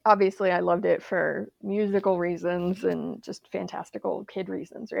 I loved it for musical reasons and just fantastical kid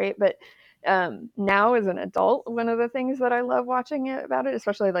reasons, right? But now as an adult, one of the things that I love watching it about it,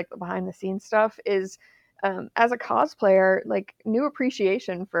 especially like the behind the scenes stuff, is as a cosplayer, like new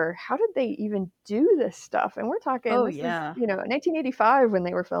appreciation for how did they even do this stuff? And we're talking Oh, this is, yeah. 1985 when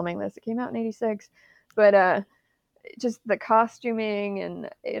they were filming this. It came out in 86. But just the costuming and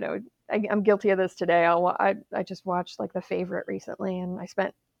I'm guilty of this today. I just watched like The Favorite recently, and I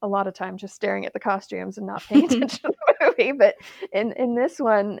spent a lot of time just staring at the costumes and not paying attention to the movie. But in this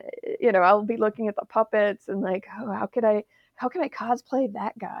one, I'll be looking at the puppets and like, oh, how could I cosplay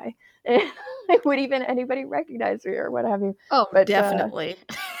that guy? And would even anybody recognize me or what have you? Oh, But definitely.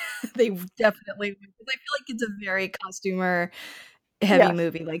 They definitely would, 'cause I feel like it's a very costumer heavy yes,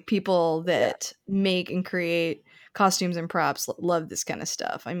 movie, like, people yeah, that make and create costumes and props love this kinda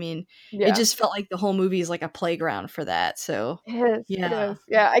stuff. I mean, it yeah. just felt like the whole movie is like a playground for that, so It is, it yeah. is.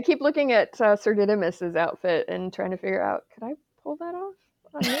 Yeah, I keep looking at, Sir Didymus's outfit and trying to figure out, could I pull that off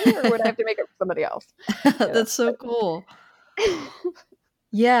on me, or would I have to make it for somebody else? That's so But cool.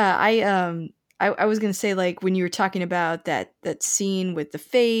 Yeah, I was gonna say, like, when you were talking about that scene with the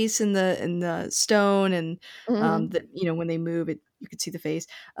face and the stone and, Mhm, when they move it, you could see the face.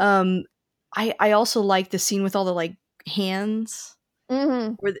 Um, I also like the scene with all the, like, hands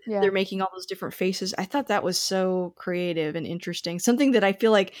mhm, where they're yeah, making all those different faces. I thought that was so creative and interesting. Something that I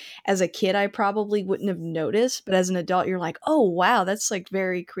feel like as a kid, I probably wouldn't have noticed, but as an adult, you're like, "Oh, wow, that's, like,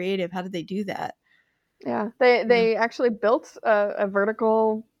 very creative. How did they do that?" yeah. They Yeah. they actually built a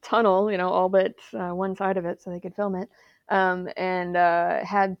vertical tunnel, all but, one side of it so they could film it, and,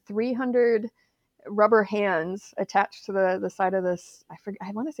 had 300 rubber hands attached to the side of this.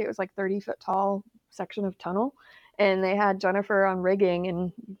 I want to say it was like 30-foot tall section of tunnel, and they had Jennifer on rigging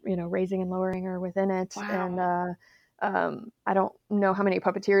and raising and lowering her within it. And Wow. I don't know how many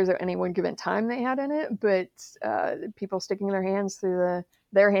puppeteers at any one given time they had in it, but people sticking their hands through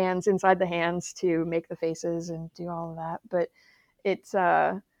their hands inside the hands to make the faces and do all of that. But it's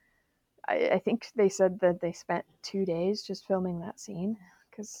I think they said that they spent 2 days just filming that scene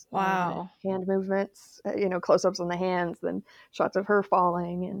because all of the Wow. hand movements, close-ups on the hands, then shots of her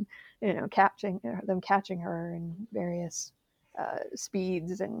falling, and catching them catching her in various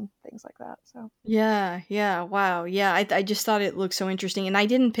speeds and things like that. So Yeah, yeah, wow, yeah, I just thought it looked so interesting, and I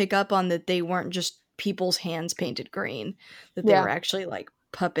didn't pick up on that they weren't just people's hands painted green, that they were yeah, actually, like,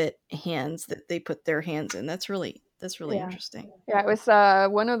 puppet hands that they put their hands in. That's really Yeah. interesting. Yeah, it was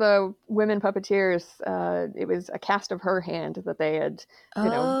one of the women puppeteers. It was a cast of her hand that they had,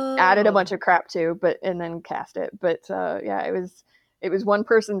 added a bunch Oh. of crap to, but and then cast it. But yeah, it was one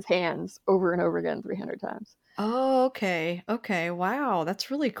person's hands over and over again 300 times. Oh, okay. Okay. Wow,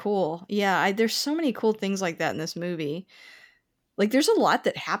 that's really cool. Yeah, there's so many cool things like that in this movie. Like, there's a lot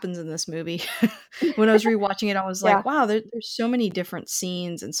that happens in this movie. When I was rewatching it, I was Yeah. like, wow, there's so many different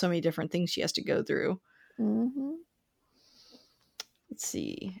scenes and so many different things she has to go through. Hmm. Let's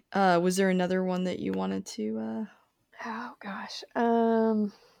see. Was there another one that you wanted to Oh gosh.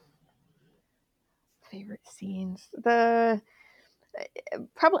 Favorite scenes. The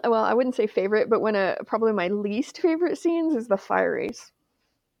probably well, I wouldn't say favorite, but probably my least favorite scenes is the fire race.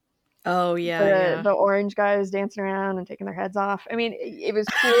 Oh, yeah, The yeah. the orange guys dancing around and taking their heads off. I mean, it was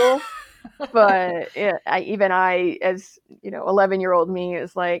cool, but I, as 11-year-old me,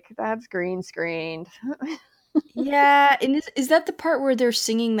 is like, that's green screened. Yeah, and is that the part where they're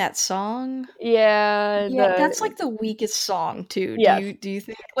singing that song? Yeah, Yeah, that's like the weakest song too. Do yes, you do you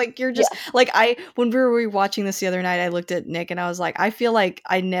think? Like you're just yes. like when we were rewatching this the other night, I looked at Nick and I was like, I feel like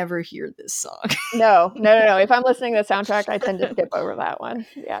I never hear this song. No, no, no, no. If I'm listening to the soundtrack, I tend to skip over that one.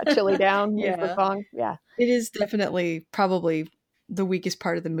 Yeah, Chilly Down is the Yeah. song. Yeah. It is definitely probably the weakest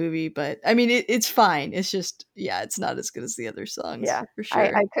part of the movie, but I mean it's fine. It's just yeah, it's not as good as the other songs Yeah, for I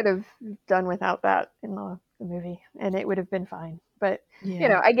sure. could have done without that in the movie, and it would have been fine. But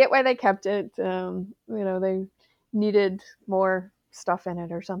Yeah. I get why they kept it. They needed more stuff in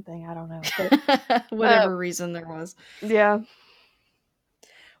it or something. I don't know, but Whatever reason there was. yeah,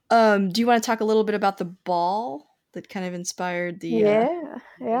 Do you want to talk a little bit about the ball that kind of inspired the yeah,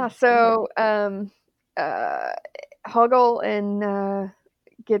 yeah. okay. So uh, Hoggle and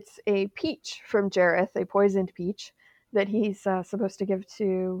gets a peach from Jareth, a poisoned peach that he's supposed to give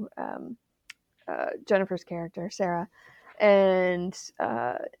to Jennifer's character, Sarah, and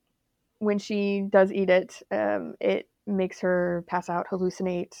when she does eat it, it makes her pass out,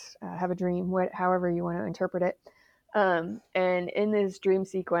 hallucinate, have a dream, however you want to interpret it. And in this dream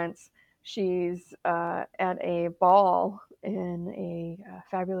sequence, she's at a ball in a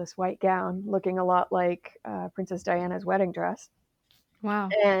fabulous white gown, looking a lot like Princess Diana's wedding dress. Wow.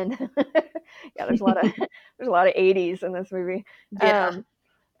 And yeah, there's a lot of 80s in this movie. Yeah. Um,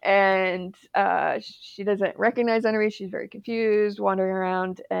 and she doesn't recognize anybody. She's very confused, wandering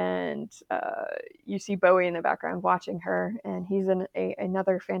around, and you see Bowie in the background watching her, and he's in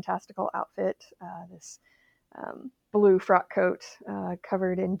another fantastical outfit, this blue frock coat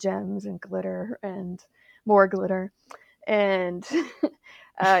covered in gems and glitter and more glitter, and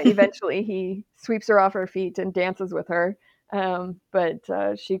eventually he sweeps her off her feet and dances with her,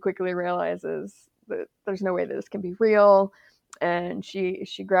 but she quickly realizes that there's no way that this can be real, and she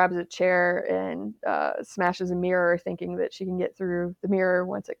grabs a chair and smashes a mirror, thinking that she can get through the mirror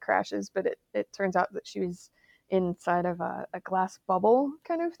once it crashes, but it turns out that she was inside of a glass bubble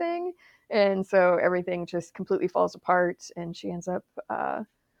kind of thing, and so everything just completely falls apart, and she ends up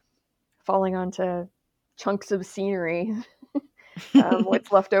falling onto chunks of scenery,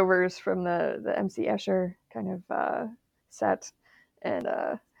 what's leftovers from the MC Escher kind of set, and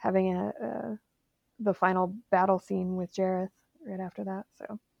having the final battle scene with Jareth right after that.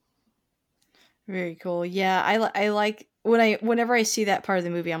 So Very cool. Yeah, I like whenever I see that part of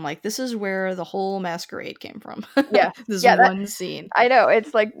the movie, I'm like, this is where the whole masquerade came from. yes, This yeah, that one scene. I know,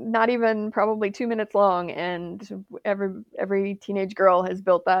 it's like not even probably 2 minutes long, and every teenage girl has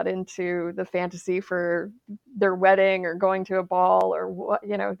built that into the fantasy for their wedding or going to a ball or what,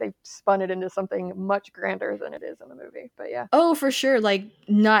 they've spun it into something much grander than it is in the movie. But yeah, Oh, for sure. Like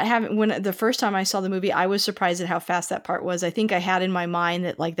not having when the first time I saw the movie, I was surprised at how fast that part was. I think I had in my mind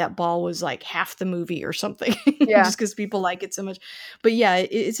that like that ball was like half the movie or something, yeah, just because people like it so much. But yeah,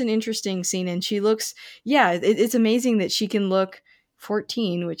 it's an interesting scene, and she looks. Yeah, it's amazing that she can look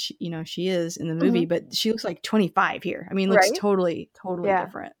 14, which she is in the movie, hmm, but she looks like 25 here. I mean, looks right, totally yeah,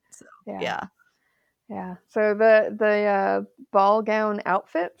 different. So yeah. yeah. Yeah. So the ball gown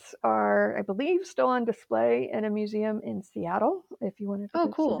outfits are, I believe, still on display in a museum in Seattle. If you wanted to Oh,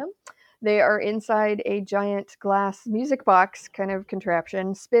 go see cool. them, they are inside a giant glass music box kind of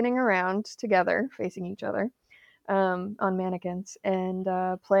contraption, spinning around together, facing each other, on mannequins, and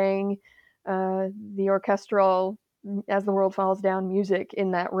playing the orchestral "As the World Falls Down" music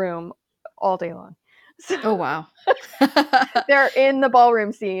in that room all day long. So Oh wow. they're in the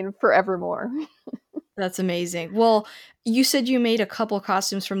ballroom scene forevermore. That's amazing. Well, you said you made a couple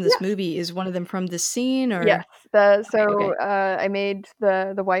costumes from this Yes. movie. Is one of them from this scene Yes. or okay, So okay. I made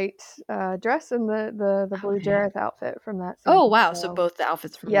the white dress and the blue Okay. Jareth outfit from that scene. Oh, wow. So So both the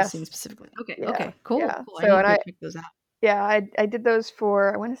outfits from this scene yes. specifically. Okay, Yeah. okay. Cool, Yeah. cool. I So need and to go I check those out. yeah, I did those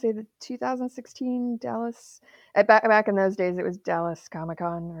for I want to say the 2016 Dallas. Back in those days, it was Dallas Comic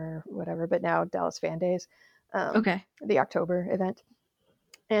Con or whatever, but now Dallas Fan Days, Okay. the October event.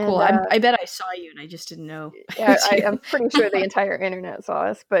 Cool. And I bet I saw you and I just didn't know it yeah, was you. I'm pretty sure the entire internet saw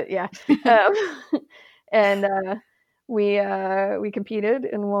us, but yeah. Um, and we competed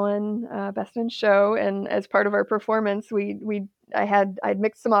and won best in show. And as part of our performance, I'd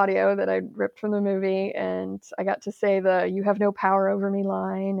mixed some audio that I'd ripped from the movie, and I got to say the "You have no power over me"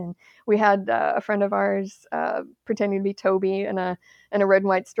 line. And we had a friend of ours pretending to be Toby in a red and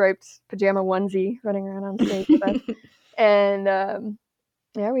white striped pajama onesie running around on stage with us. And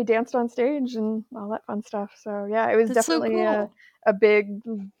yeah, we danced on stage and all that fun stuff. So yeah, it was That's so definitely cool. a big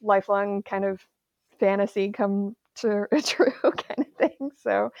lifelong kind of fantasy come to true kind of thing.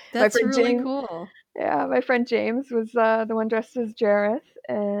 So my That's friend really James, cool. yeah, my friend James was the one dressed as Jareth,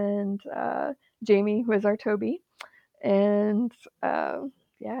 and Jamie was our Toby, and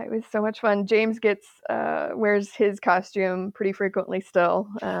yeah, it was so much fun. James gets wears his costume pretty frequently still.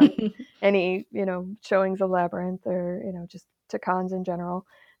 Any showings of Labyrinth or just to cons in general.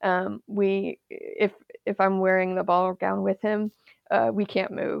 We if I'm wearing the ball gown with him, we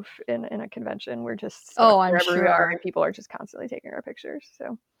can't move in a convention. We're just stuck Oh, I'm wherever we are, sure. and people are just constantly taking our pictures.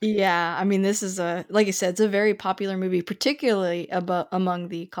 So Yeah, I mean, this is like I said, it's a very popular movie, particularly among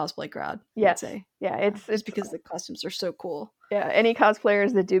the cosplay crowd, I would yes, say. yeah, Yeah, just it's because the costumes are so cool. yeah. Any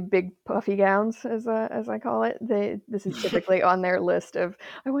cosplayers that do big puffy gowns, as I call it, this is typically on their list of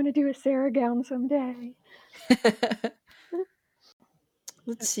I want to do a Sarah gown someday.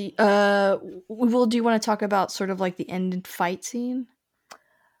 Let's see. Well, do you want to talk about sort of like the end fight scene?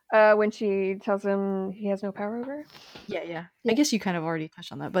 When she tells him he has no power over her. Yeah, yeah. I Yeah, guess you kind of already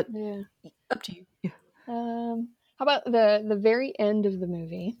touched on that, but yeah. up to you. Yeah. How about the very end of the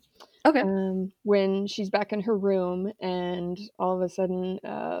movie? Okay. When she's back in her room and all of a sudden,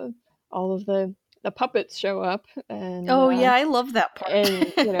 all of the puppets show up, Oh, yeah, I love that part.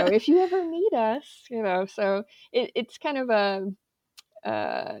 and if you ever need us, so it's kind of a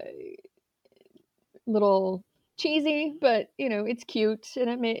little cheesy, but it's cute,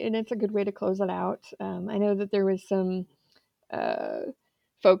 and it's a good way to close it out. I know that there was some uh,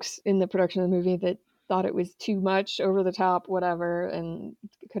 folks in the production of the movie that thought it was too much, over the top, whatever, and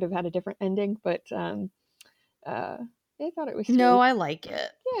could have had a different ending, but uh, they thought it was No, sweet. I like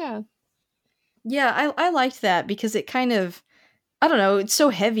it. Yeah, Yeah, I liked that because it kind of I don't know, it's so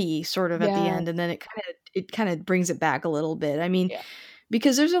heavy sort of at the yeah, end and then it kind of brings it back a little bit. I mean, yeah,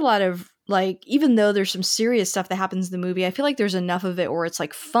 because there's a lot of like even though there's some serious stuff that happens in the movie, I feel like there's enough of it where it's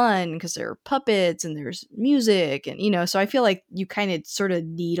like fun because there are puppets and there's music and so I feel like you kind of sort of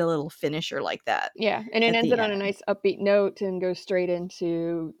need a little finisher like that yeah, and it at ends the it on a end. nice upbeat note and goes straight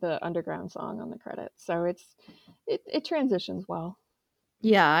into the underground song on the credits. So it transitions well.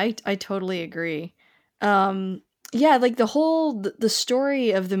 Yeah, I totally agree. Um yeah, like the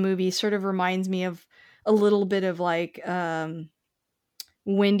story of the movie sort of reminds me of a little bit of like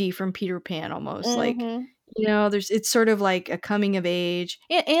Wendy from Peter Pan almost like Mm-hmm. there's it's sort of like a coming of age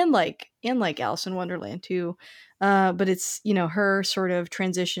and like Alice in Wonderland too. But it's, her sort of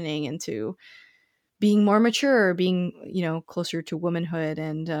transitioning into being more mature, being, closer to womanhood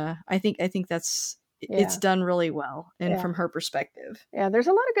and I think it's Yeah, done really well and yeah. from her perspective. Yeah, there's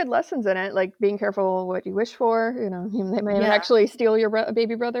a lot of good lessons in it, like being careful what you wish for. They may Yeah. actually steal your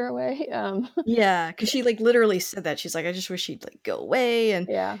baby brother away. Yeah, because she like literally said that. She's like, I just wish he'd like go away, and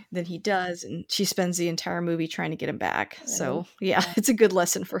Yeah, then he does, and she spends the entire movie trying to get him back. right. So yeah, Yeah. it's a good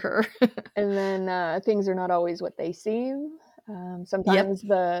lesson for her. And then things are not always what they seem. Yep. Sometimes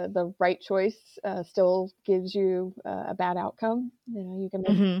the right choice still gives you a bad outcome. You can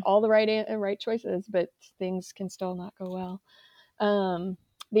make Hmm. all the right choices, but things can still not go well. Um,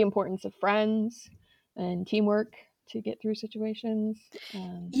 the importance of friends and teamwork to get through situations.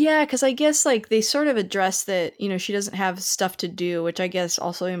 Yeah, because I guess like they sort of address that she doesn't have stuff to do, which I guess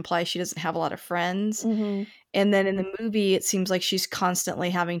also implies she doesn't have a lot of friends. Hmm. And then in the movie, it seems like she's constantly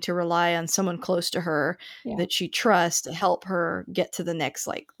having to rely on someone close to her Yeah. that she trusts to help her get to the next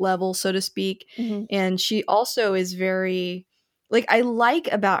like level, so to speak. Hmm. And she also is very like I like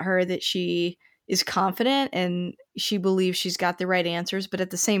about her that she is confident and she believes she's got the right answers, but at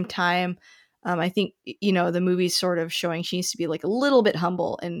the same time, I think, the movie's sort of showing she needs to be like a little bit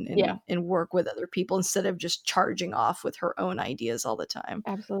humble and, Yeah, and work with other people instead of just charging off with her own ideas all the time.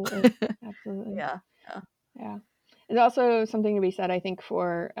 absolutely. Absolutely. Yeah. Yeah. Yeah. There's also something to be said, I think,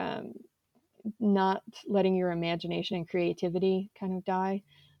 for not letting your imagination and creativity kind of die.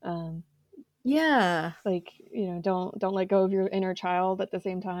 Um, Yeah. like, don't let go of your inner child at the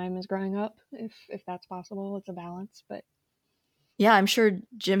same time as growing up, if that's possible. It's a balance, but Yeah, I'm sure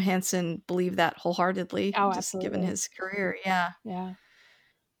Jim Henson believed that wholeheartedly, oh, just given absolutely. his career. Yeah. Yeah.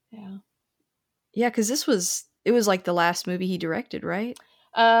 Yeah. Yeah, because it was like the last movie he directed, right?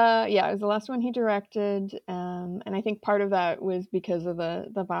 Yeah, it was the last one he directed, and I think part of that was because of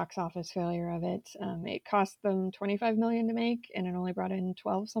the box office failure of it. It cost them 25 million to make, and it only brought in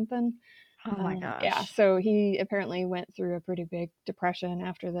 12 something. Oh my Yeah, gosh. so he apparently went through a pretty big depression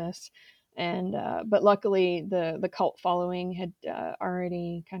after this, and but luckily the cult following had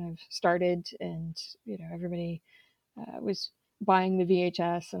already kind of started, and everybody was buying the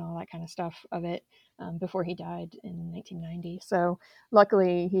VHS and all that kind of stuff of it before he died in 1990. So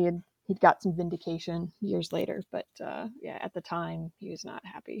luckily he'd got some vindication years later, but yeah, at the time he was not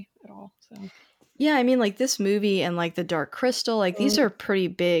happy at all. So Yeah, I mean, like this movie and like The Dark Crystal, like these mm. are pretty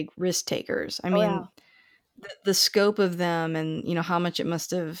big risk takers. I Oh yeah. mean, the scope of them and how much it must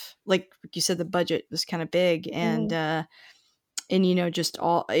have, like you said, the budget was kind of big, Mm-hmm. and just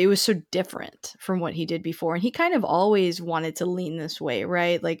all, it was so different from what he did before, and he kind of always wanted to lean this way,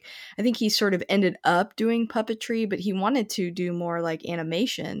 right? Like I think he sort of ended up doing puppetry, but he wanted to do more like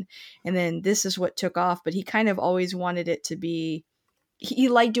animation, and then this is what took off, but he kind of always wanted it to be, he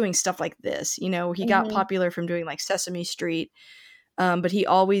liked doing stuff like this. He got Mm-hmm. popular from doing like Sesame Street, but he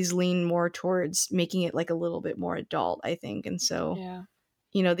always leaned more towards making it like a little bit more adult, I think. And so, Yeah.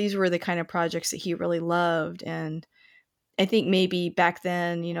 these were the kind of projects that he really loved. And I think maybe back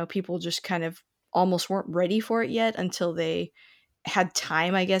then, people just kind of almost weren't ready for it yet until they had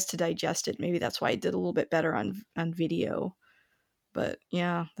time, I guess, to digest it. Maybe that's why it did a little bit better on video. But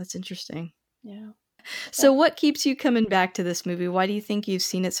yeah, that's interesting. Yeah. So what keeps you coming back to this movie? Why do you think you've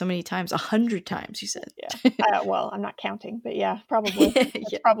seen it so many times? 100 times, you said. Yeah. Well, I'm not counting, but yeah, probably.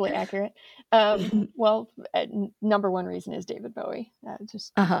 That's Yeah. probably accurate. Well, number one reason is David Bowie.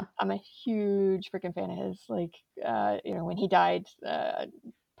 Just Uh-huh. I'm a huge freaking fan of his. Like, when he died,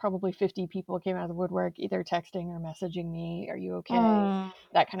 probably 50 people came out of the woodwork, either texting or messaging me, "Are you okay?" Oh.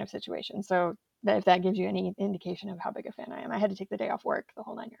 That kind of situation. So if that gives you any indication of how big a fan I am, I had to take the day off work, the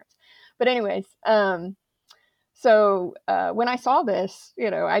whole 9 yards. But anyways, so when I saw this,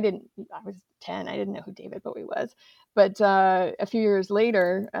 I was 10, I didn't know who David Bowie was. But a few years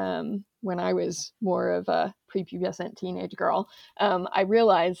later, when I was more of a prepubescent teenage girl, I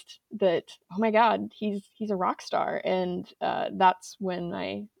realized that, oh my God, he's a rock star, and that's when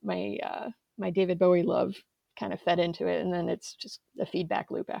my David Bowie love kind of fed into it, and then it's just a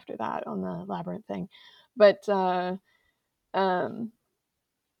feedback loop after that on the Labyrinth thing. But um,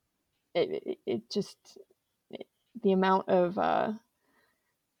 it just the amount of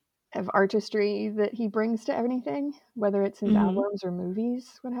artistry that he brings to anything, whether it's his Mhm. albums or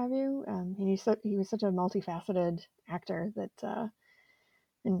movies, what have you. And he was such a multifaceted actor that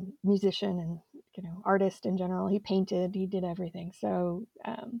and musician and artist in general. He painted, he did everything. So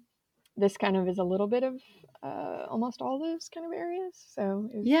this kind of is a little bit of almost all those kind of areas. So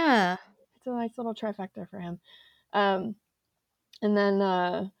Yeah. it's a nice little trifecta for him. Um, and then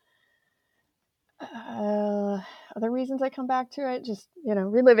Uh, other reasons I come back to it, just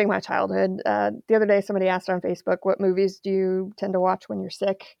reliving my childhood. The other day, somebody asked on Facebook, "What movies do you tend to watch when you're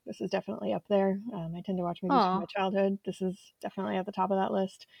sick?" This is definitely up there. I tend to watch movies from Oh. my childhood. This is definitely at the top of that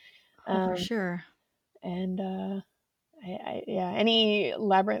list. Oh, for Um, sure. and yeah, any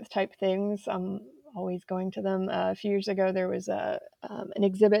labyrinth type things, I'm always going to them. A few years ago, there was an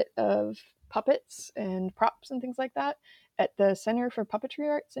exhibit of puppets and props and things like that at the Center for Puppetry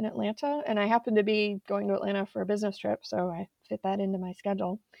Arts in Atlanta, and I happened to be going to Atlanta for a business trip, so I fit that into my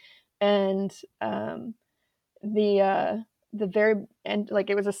schedule. And the uh, the very end, like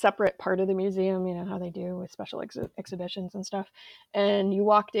it was a separate part of the museum, how they do with special exhibitions and stuff. And you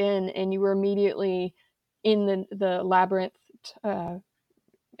walked in, and you were immediately in the labyrinth uh,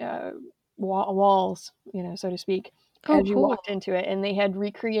 uh, walls, so to speak, Oh, as you cool. walked into it. And they had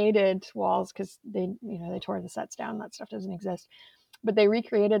recreated walls because they tore the sets down. That stuff doesn't exist, but they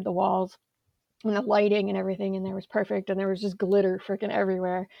recreated the walls and the lighting and everything in there was perfect, and there was just glitter freaking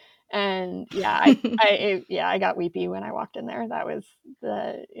everywhere. And yeah, I got weepy when I walked in there. That was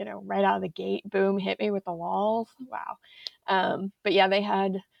right out of the gate, boom, hit me with the walls. Wow. But yeah, they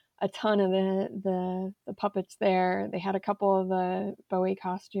had a ton of the puppets there. They had a couple of the Bowie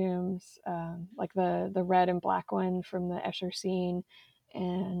costumes, like the red and black one from the Escher scene,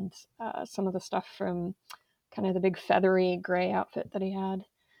 and some of the stuff from kind of the big feathery gray outfit that he had,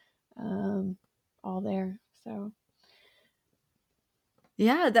 all there. So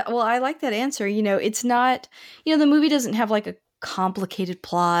Yeah, well, I like that answer. It's not, the movie doesn't have like a complicated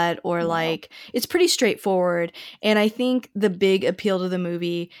plot or no. like it's pretty straightforward. And I think the big appeal to the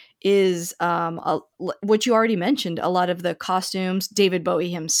movie is what you already mentioned, a lot of the costumes, David Bowie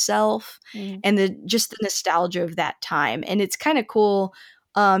himself, Mm. and the nostalgia of that time. And it's kind of cool.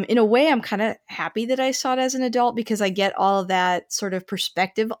 In a way, I'm kind of happy that I saw it as an adult because I get all of that sort of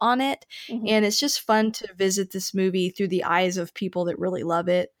perspective on it. Mm-hmm. And it's just fun to visit this movie through the eyes of people that really love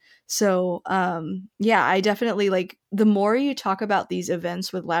it. So, yeah, I definitely like the more you talk about these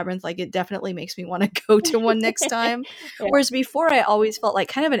events with Labyrinth, like it definitely makes me want to go to one next time. Yeah. Whereas before, I always felt like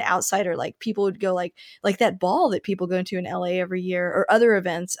kind of an outsider. Like people would go like that ball that people go to in LA every year or other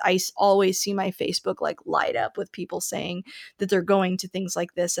events. Always see my Facebook like light up with people saying that they're going to things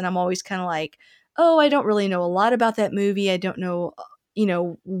like this, and I'm always kind of like, oh, I don't really know a lot about that movie. I don't know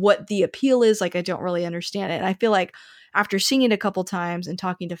what the appeal is. Like I don't really understand it, and I feel like after seeing it a couple times and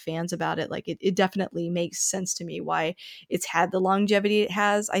talking to fans about it, like it definitely makes sense to me why it's had the longevity it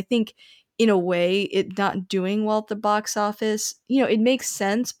has. I think in a way it not doing well at the box office, it makes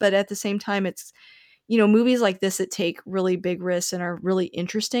sense, but at the same time it's movies like this that take really big risks and are really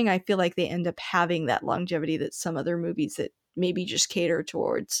interesting, I feel like they end up having that longevity that some other movies that maybe just cater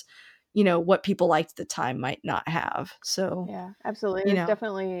towards what people liked at the time might not have. So Yeah, absolutely. you It's know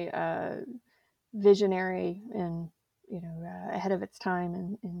definitely visionary and ahead of its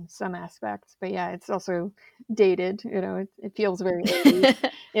time in some aspects. But yeah, it's also dated. It feels very 80s.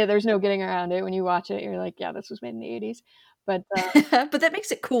 Yeah, there's no getting around it. When you watch it, you're like, yeah, this was made in the 80s. But but that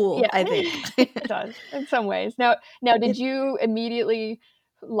makes it cool, yeah, I think. it does in some ways. Now, did you immediately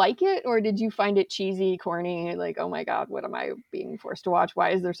like it, or did you find it cheesy, corny, like, oh my god, what am I being forced to watch? Why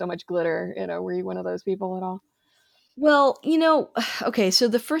is there so much glitter? Were you one of those people at all? Well, okay, so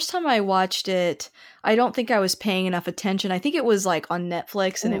the first time I watched it, I don't think I was paying enough attention. I think it was like on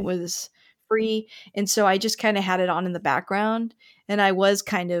Netflix and it Mm. was free. And so I just kind of had it on in the background. And I was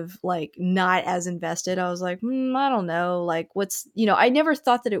kind of like not as invested. I was like, I don't know. Like, I never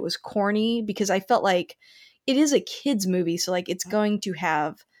thought that it was corny because I felt like it is a kid's movie. So, like, it's going to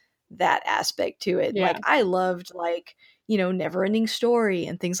have that aspect to it. Yeah. Like, I loved, like, Never Ending Story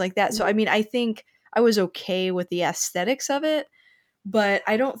and things like that. So, I Mhm. mean, I think I was okay with the aesthetics of it, but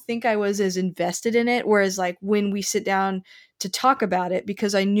I don't think I was as invested in it. Whereas, like, when we sit down to talk about it,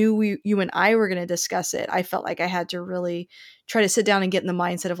 because I knew you and I were going to discuss it, I felt like I had to really try to sit down and get in the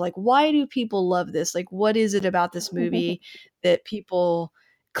mindset of, like, why do people love this? Like, what is it about this movie that people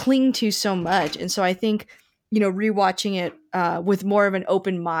cling to so much? And so I think, rewatching it with more of an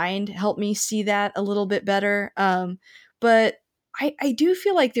open mind helped me see that a little bit better. But I do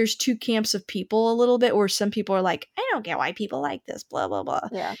feel like there's two camps of people a little bit where some people are like, I don't get why people like this, blah, blah, blah.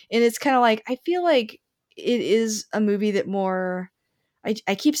 Yeah. And it's kind of like, I feel like it is a movie that more,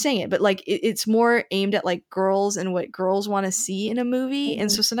 I keep saying it, but like it's more aimed at like girls and what girls want to see in a movie. And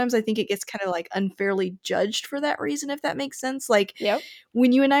Mhm. so sometimes I think it gets kind of like unfairly judged for that reason, if that makes sense. Like Yep.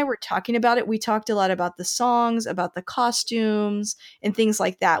 when you and I were talking about it, we talked a lot about the songs, about the costumes, and things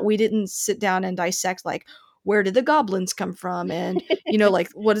like that. We didn't sit down and dissect like, where did the goblins come from, and like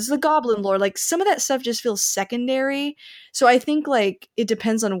what is the goblin lore. Like some of that stuff just feels secondary. So I think like it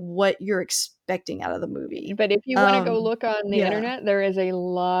depends on what you're expecting out of the movie. But if you wanna go look on the Yeah. internet, there is a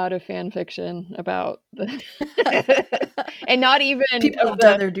lot of fan fiction about the and not even People of have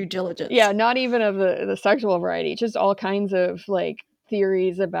done the their due diligence. yeah, not even of the sexual variety, just all kinds of, like,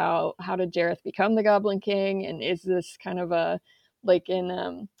 theories about how did Jareth become the Goblin King, and is this kind of a like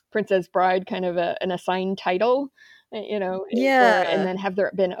in, Princess Bride, kind of an assigned title, and Yeah. then have there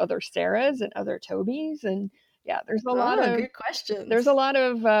been other Sarahs and other Tobys? And, yeah, Oh, good there's questions. a lot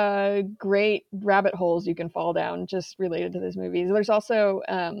of great rabbit holes you can fall down just related to this movie. There's also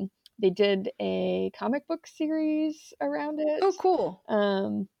they did a comic book series around it. Oh, cool.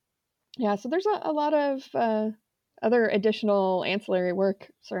 Um, yeah, so there's a lot of other additional ancillary work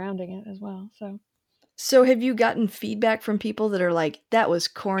surrounding it as well. So So have you gotten feedback from people that are like, that was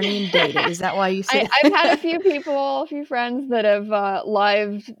corny and dated? Is that why you said I've had a few friends that have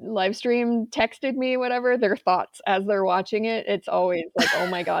live streamed, texted me, whatever their thoughts as they're watching it. It's always like, oh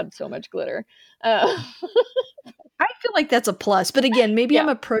my god, so much glitter. Uh, I feel like that's a plus, but again, maybe yeah. I'm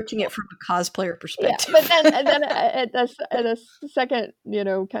approaching it from a cosplayer Yeah, perspective. but then and then at a second,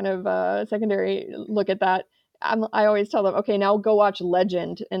 kind of secondary look at that, I always tell them, okay, now go watch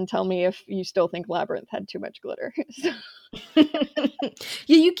Legend and tell me if you still think Labyrinth had too much glitter.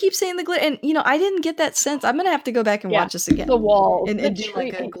 Yeah, you keep saying the glitter, and I didn't get that sense. I'm gonna have to go back and watch this again. The walls, and do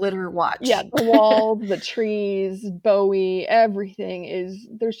like a glitter watch. Yeah, the walls, the trees, Bowie, everything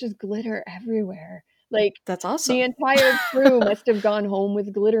there's just glitter everywhere. Like, that's awesome. The entire crew must have gone home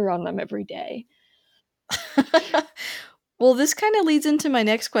with glitter on them every day. Well, this kind of leads into my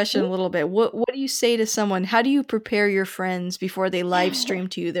next question a little bit. What do you say to someone? How do you prepare your friends before they live stream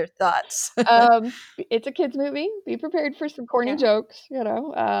to you their thoughts? It's a kids movie. Be prepared for some corny jokes,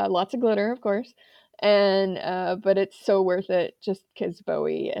 lots of glitter, of course. And but it's so worth it just because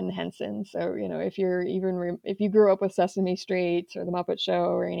Bowie and Henson. So if you're if you grew up with Sesame Street or The Muppet Show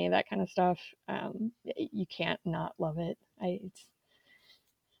or any of that kind of stuff, you can't not love it.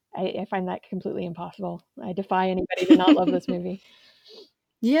 I find that completely impossible. I defy anybody to not love this movie.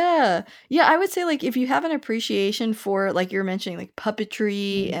 Yeah. I would say, like, if you have an appreciation for, like you're mentioning, like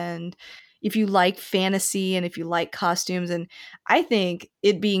puppetry, and if you like fantasy and if you like costumes, and I think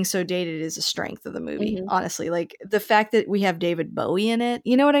it being so dated is a strength of the movie, honestly. Like, the fact that we have David Bowie in it,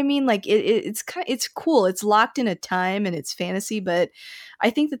 you know what I mean? Like, it's cool. It's locked in a time and it's fantasy, but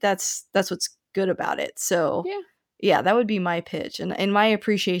I think that's what's good about it. So yeah, that would be my pitch, and my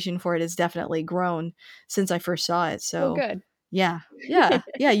appreciation for it has definitely grown since I first saw it. So good. Yeah.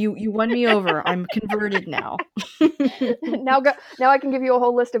 You won me over. I'm converted now. Now I can give you a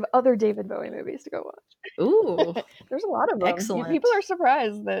whole list of other David Bowie movies to go watch. Ooh, there's a lot of them. Excellent. People are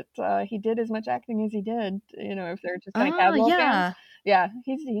surprised that he did as much acting as he did. If they're just kind of casual fans. Yeah,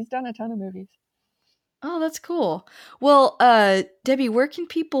 he's done a ton of movies. Oh, that's cool. Well, Debbie, where can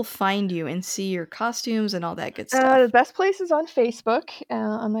people find you and see your costumes and all that good stuff? The best place is on Facebook,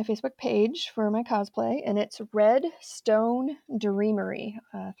 on my Facebook page for my cosplay, and it's Red Stone Dreamery.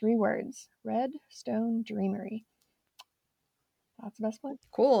 3 words. Red Stone Dreamery. That's the best place.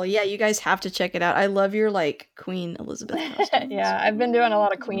 Cool. Yeah, you guys have to check it out. I love your Queen Elizabeth costumes. Yeah, I've been doing a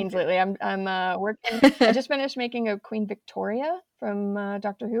lot of queens lately. I'm working. I just finished making a Queen Victoria from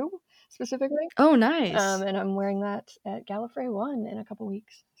Doctor Who specifically. Oh, nice. And I'm wearing that at Gallifrey 1 in a couple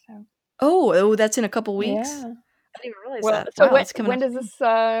weeks. So. Oh, that's in a couple weeks. Yeah. I didn't even realize that. So wow, when does this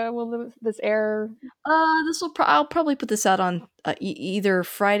will this air? I'll probably put this out on either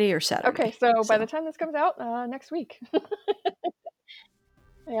Friday or Saturday. Okay, so by the time this comes out, next week.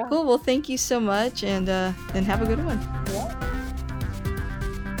 Yeah. Cool. Well, thank you so much, and have a good one.